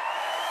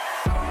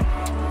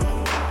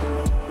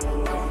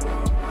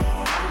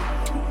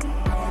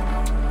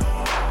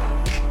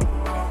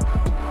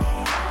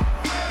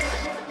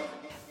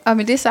 Og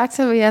med det sagt,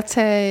 så vil jeg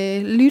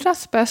tage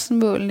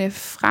lytterspørgsmålene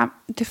frem.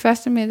 Det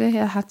første med det,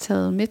 jeg har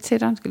taget med til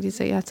dig, skal lige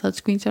se, jeg har taget et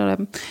screenshot af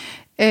dem.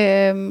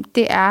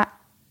 Det er,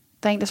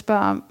 der er en, der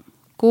spørger om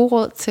gode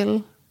råd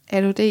til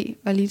ADHD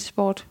og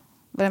elitesport.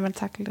 Hvordan man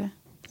takler det?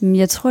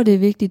 Jeg tror, det er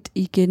vigtigt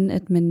igen,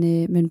 at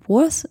man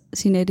bruger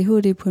sin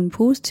ADHD på en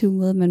positiv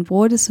måde. Man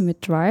bruger det som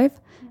et drive.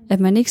 At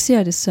man ikke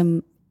ser det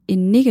som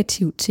en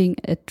negativ ting.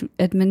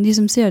 At man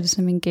ligesom ser det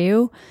som en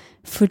gave.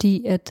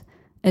 Fordi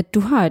at du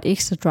har et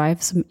ekstra drive,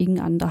 som ingen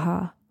andre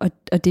har.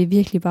 Og det er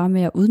virkelig bare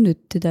med at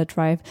udnytte det der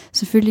drive.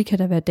 Selvfølgelig kan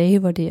der være dage,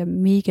 hvor det er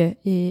mega,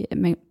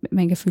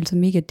 man kan føle sig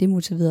mega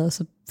demotiveret, og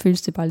så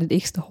føles det bare lidt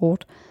ekstra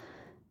hårdt.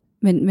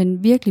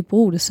 Men virkelig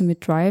brug det som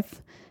et drive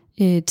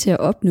til at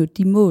opnå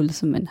de mål,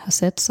 som man har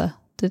sat sig.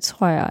 Det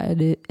tror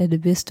jeg er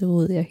det bedste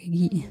råd, jeg kan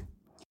give.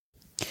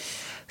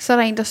 Så er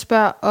der en, der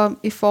spørger om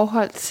i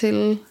forhold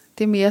til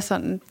det mere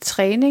sådan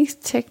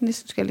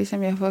træningsteknisk. Nu skal jeg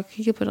ligesom, jeg får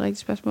kigget på det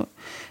rigtige spørgsmål.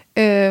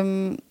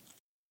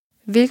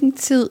 Hvilken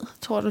tid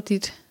tror du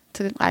til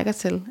den rækker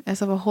til?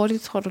 Altså hvor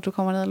hurtigt tror du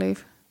kommer ned og løbe?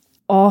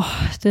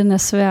 Den er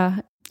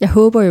svær. Jeg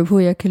håber jo på,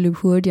 at jeg kan løbe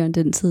hurtigere end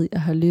den tid,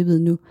 jeg har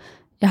løbet nu.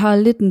 Jeg har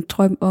lidt en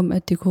drøm om,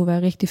 at det kunne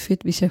være rigtig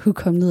fedt, hvis jeg kunne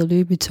komme ned og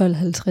løbe i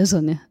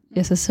 12:50'erne.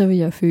 Altså så vil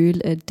jeg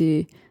føle, at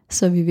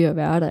så er vi ved at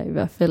være der i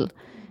hvert fald.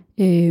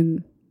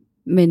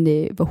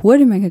 Men hvor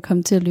hurtigt man kan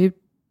komme til at løbe,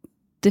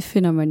 det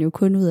finder man jo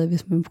kun ud af,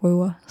 hvis man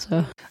prøver.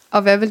 Så.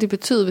 Og hvad vil det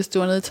betyde, hvis du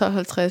er nede i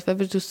 12:50? Hvad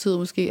vil det betyde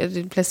måske? Er det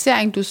en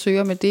placering, du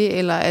søger med det,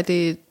 eller er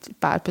det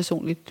bare et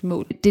personligt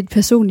mål? Det er et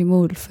personligt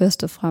mål,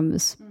 først og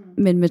fremmest.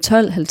 Men med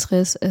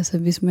 12:50, altså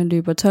hvis man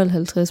løber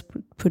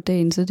 12:50 på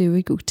dagen, så er det jo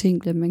ikke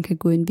utænkt, at man kan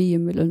gå en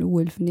VM eller en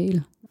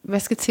OL-finale. Hvad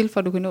skal til, for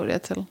at du kan nå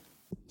dertil?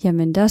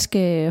 Jamen, der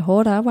skal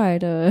hårdt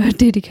arbejde og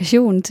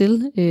dedikation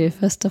til,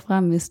 først og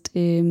fremmest.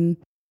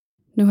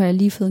 Nu har jeg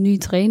lige fået nye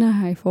træner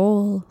her i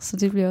foråret, så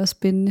det bliver også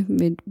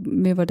spændende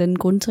med hvordan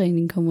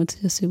grundtræningen kommer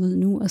til at se ud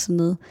nu og sådan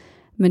noget.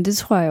 Men det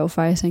tror jeg jo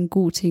faktisk er en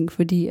god ting,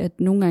 fordi at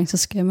nogle gange så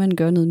skal man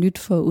gøre noget nyt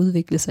for at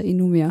udvikle sig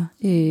endnu mere.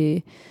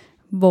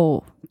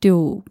 Hvor det er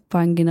jo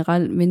bare en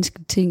generel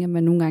menneskelig ting, at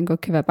man nogle gange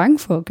godt kan være bange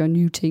for at gøre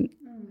nye ting.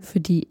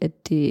 Fordi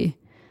at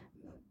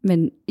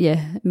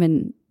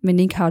man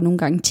ikke har nogen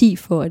garanti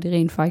for, at det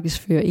rent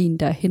faktisk fører en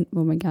derhen,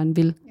 hvor man gerne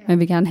vil. Man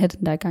vil gerne have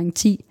den der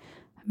garanti,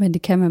 men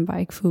det kan man bare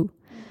ikke få.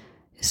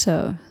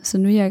 Så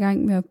nu er jeg i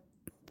gang med at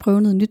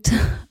prøve noget nyt,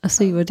 og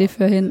se, hvor det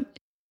fører hen.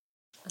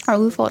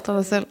 Og udfordre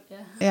dig selv.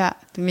 Ja,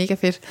 det er mega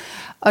fedt.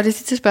 Og det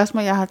sidste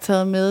spørgsmål, jeg har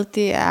taget med,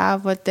 det er,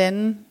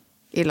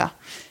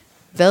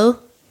 hvad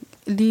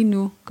lige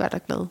nu gør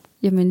dig glad?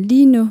 Jamen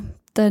lige nu,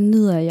 der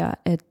nyder jeg,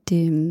 at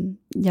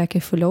jeg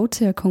kan få lov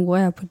til at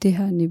konkurrere på det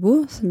her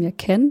niveau, som jeg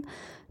kan.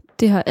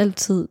 Det har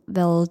altid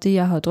været det,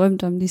 jeg har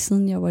drømt om, lige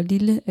siden jeg var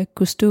lille, at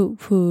kunne stå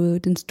på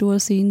den store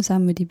scene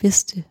sammen med de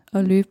bedste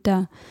og løbe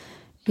der.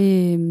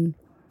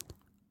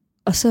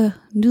 Og så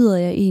nyder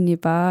jeg egentlig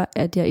bare,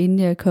 at jeg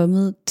endelig er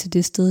kommet til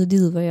det sted i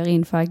livet, hvor jeg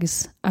rent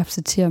faktisk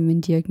accepterer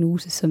min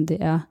diagnose, som det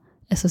er,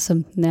 altså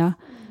som den er,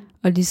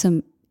 og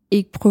ligesom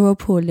ikke prøver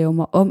på at lave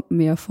mig om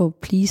med at få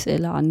please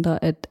eller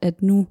andre, at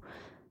nu,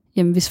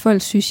 jamen hvis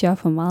folk synes, jeg er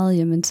for meget,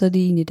 jamen så er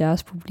det egentlig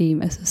deres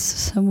problem, altså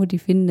så må de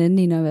finde en anden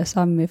en at være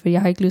sammen med, for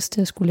jeg har ikke lyst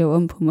til at skulle lave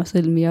om på mig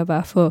selv mere,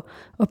 bare for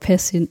at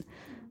passe ind.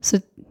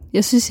 Så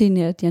jeg synes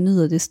egentlig, at jeg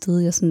nyder det sted,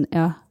 jeg sådan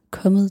er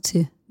kommet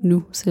til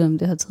nu, selvom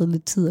det har taget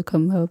lidt tid at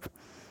komme herop.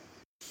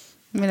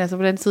 Men altså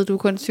på den tid, du er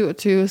kun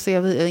 27, så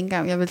jeg ved ikke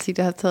engang, jeg vil sige,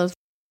 det har taget.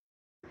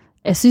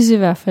 Jeg synes i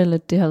hvert fald,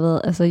 at det har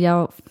været, altså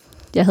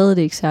jeg havde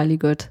det ikke særlig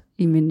godt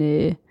i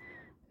min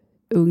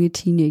unge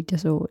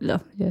teenagersår, eller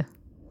ja,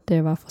 da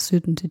jeg var fra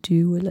 17 til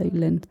 20 eller et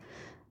eller andet.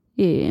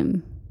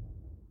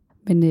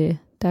 Men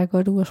der er et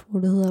godt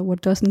ordsprog, der hedder,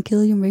 what doesn't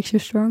kill you makes you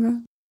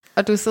stronger.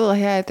 Og du sidder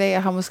her i dag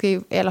og har måske i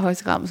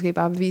allerhøjeste grad måske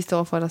bare bevist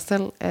over for dig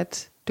selv,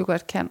 at du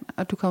godt kan,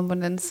 og du kommer på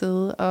den anden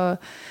side, og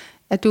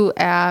at du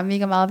er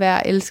mega meget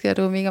værd at elske, og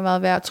du er mega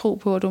meget værd at tro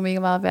på, og du er mega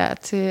meget værd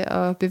til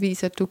at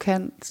bevise, at du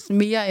kan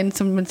mere end,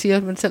 som man siger,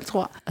 at man selv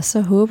tror. Og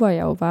så håber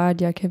jeg jo bare,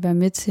 at jeg kan være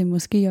med til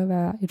måske at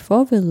være et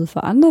forbillede for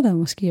andre, der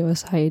måske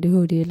også har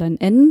ADHD, eller en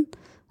anden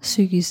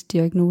psykisk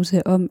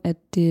diagnose, om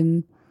at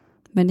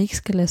man ikke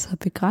skal lade sig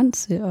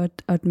begrænse, og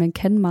at man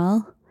kan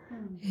meget,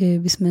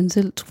 hvis man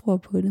selv tror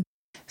på det.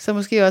 Så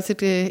måske også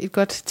et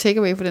godt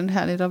takeaway for den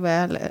her netop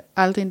er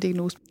aldrig en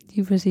diagnose.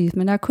 Lige præcis,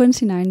 men der er kun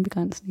sine egne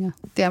begrænsninger.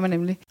 Det er man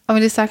nemlig. Og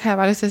med det sagt har jeg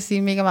bare lyst til at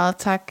sige mega meget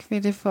tak,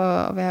 Mette, for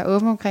at være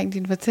åben omkring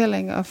din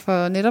fortælling, og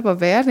for netop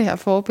at være det her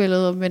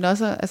forbillede, men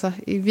også altså,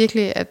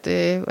 virkelig, at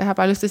jeg har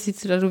bare lyst til at sige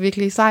til dig, at du er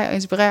virkelig sej og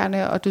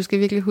inspirerende, og du skal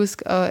virkelig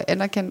huske at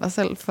anerkende dig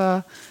selv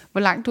for,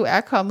 hvor langt du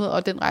er kommet,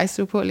 og den rejse,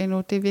 du er på lige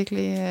nu. Det er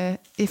virkelig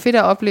fedt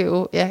at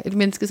opleve et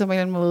menneske, som på en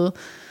eller anden måde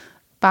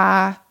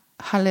bare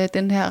har ladet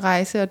den her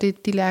rejse, og de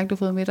læring, du har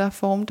fået med dig,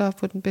 forme dig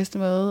på den bedste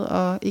måde,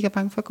 og ikke er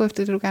bange for at gå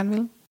efter det, du gerne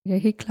vil.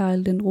 Jeg kan ikke klare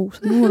al den ro, så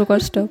nu må du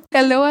godt stoppe.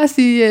 Jeg lover at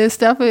sige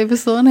stop på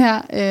episoden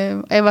her,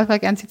 og jeg vil også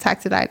gerne sige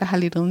tak til dig, der har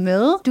lyttet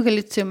med. Du kan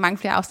lytte til mange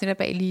flere afsnit af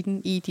Bag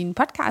Eliten i din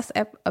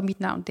podcast-app, og mit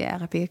navn det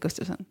er Rebecca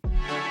Gustafsson.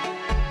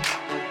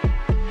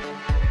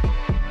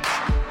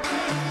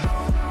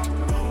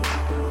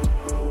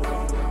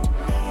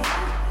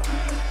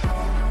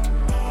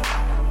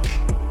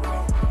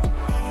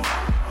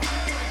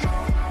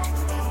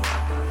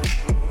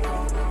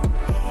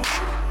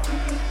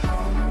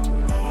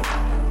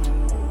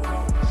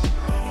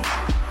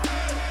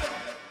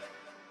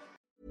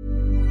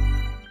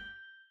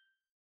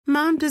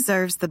 Mom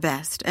deserves the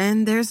best,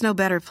 and there's no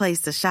better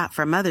place to shop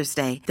for Mother's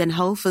Day than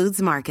Whole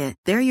Foods Market.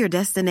 They're your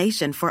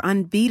destination for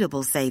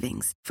unbeatable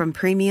savings, from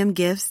premium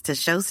gifts to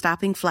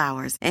show-stopping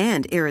flowers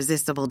and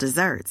irresistible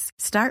desserts.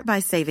 Start by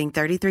saving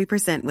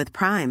 33% with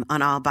Prime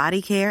on all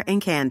body care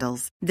and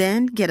candles.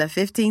 Then get a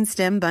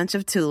 15-stem bunch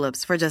of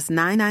tulips for just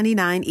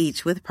 $9.99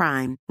 each with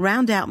Prime.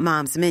 Round out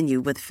Mom's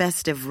menu with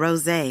festive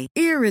rosé,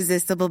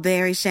 irresistible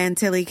berry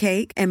chantilly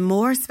cake, and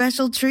more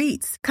special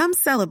treats. Come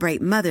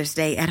celebrate Mother's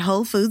Day at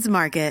Whole Foods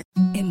Market.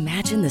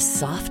 Imagine the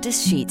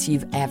softest sheets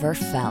you've ever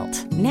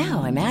felt.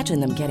 Now imagine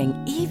them getting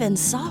even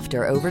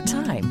softer over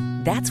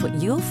time. That's what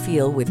you'll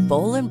feel with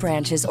Boll &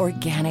 Branch's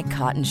organic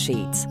cotton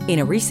sheets. In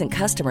a recent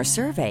customer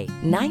survey,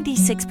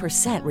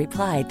 96%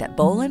 replied that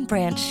Boll &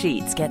 Branch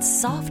sheets get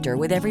softer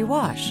with every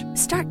wash.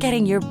 Start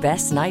getting your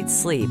best night's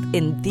sleep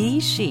in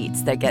these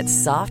sheets that get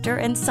softer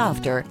and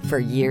softer for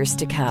years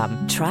to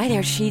come. Try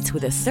their sheets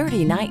with a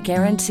 30-night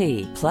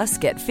guarantee. Plus,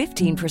 get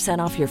 15%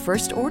 off your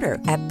first order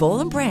at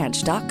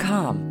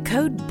bollandbranch.com.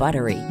 Code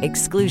BUTTERY.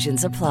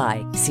 Exclusions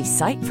apply. See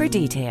site for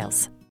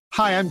details.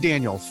 Hi, I'm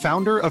Daniel,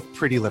 founder of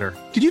Pretty Litter.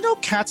 Did you know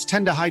cats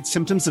tend to hide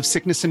symptoms of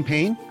sickness and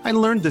pain? I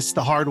learned this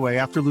the hard way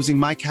after losing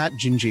my cat,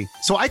 Gingy.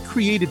 So I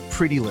created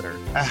Pretty Litter,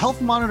 a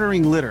health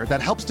monitoring litter that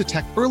helps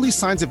detect early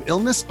signs of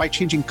illness by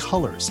changing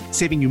colors,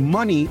 saving you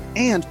money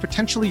and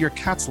potentially your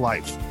cat's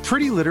life.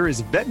 Pretty Litter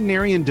is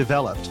veterinarian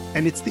developed,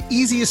 and it's the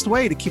easiest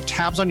way to keep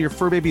tabs on your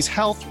fur baby's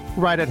health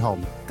right at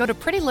home. Go to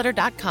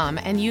prettylitter.com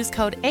and use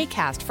code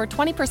ACAST for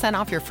 20%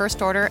 off your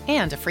first order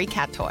and a free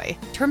cat toy.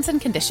 Terms and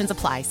conditions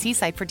apply. See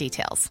site for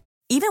details.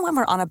 Even when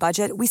we're on a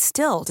budget, we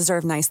still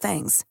deserve nice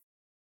things.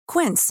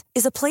 Quince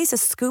is a place to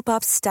scoop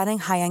up stunning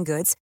high-end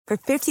goods for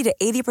 50 to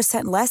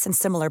 80% less than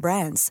similar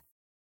brands.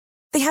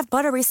 They have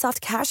buttery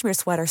soft cashmere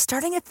sweaters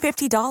starting at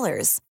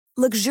 $50,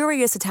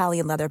 luxurious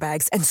Italian leather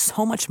bags, and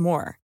so much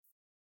more.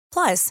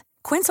 Plus,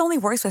 Quince only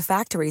works with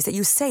factories that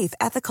use safe,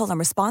 ethical, and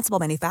responsible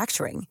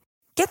manufacturing.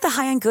 Get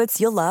the high-end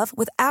goods you'll love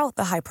without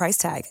the high price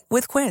tag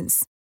with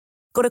Quince.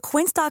 Go to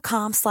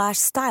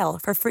quince.com/style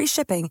for free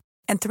shipping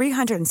and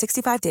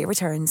 365-day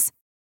returns.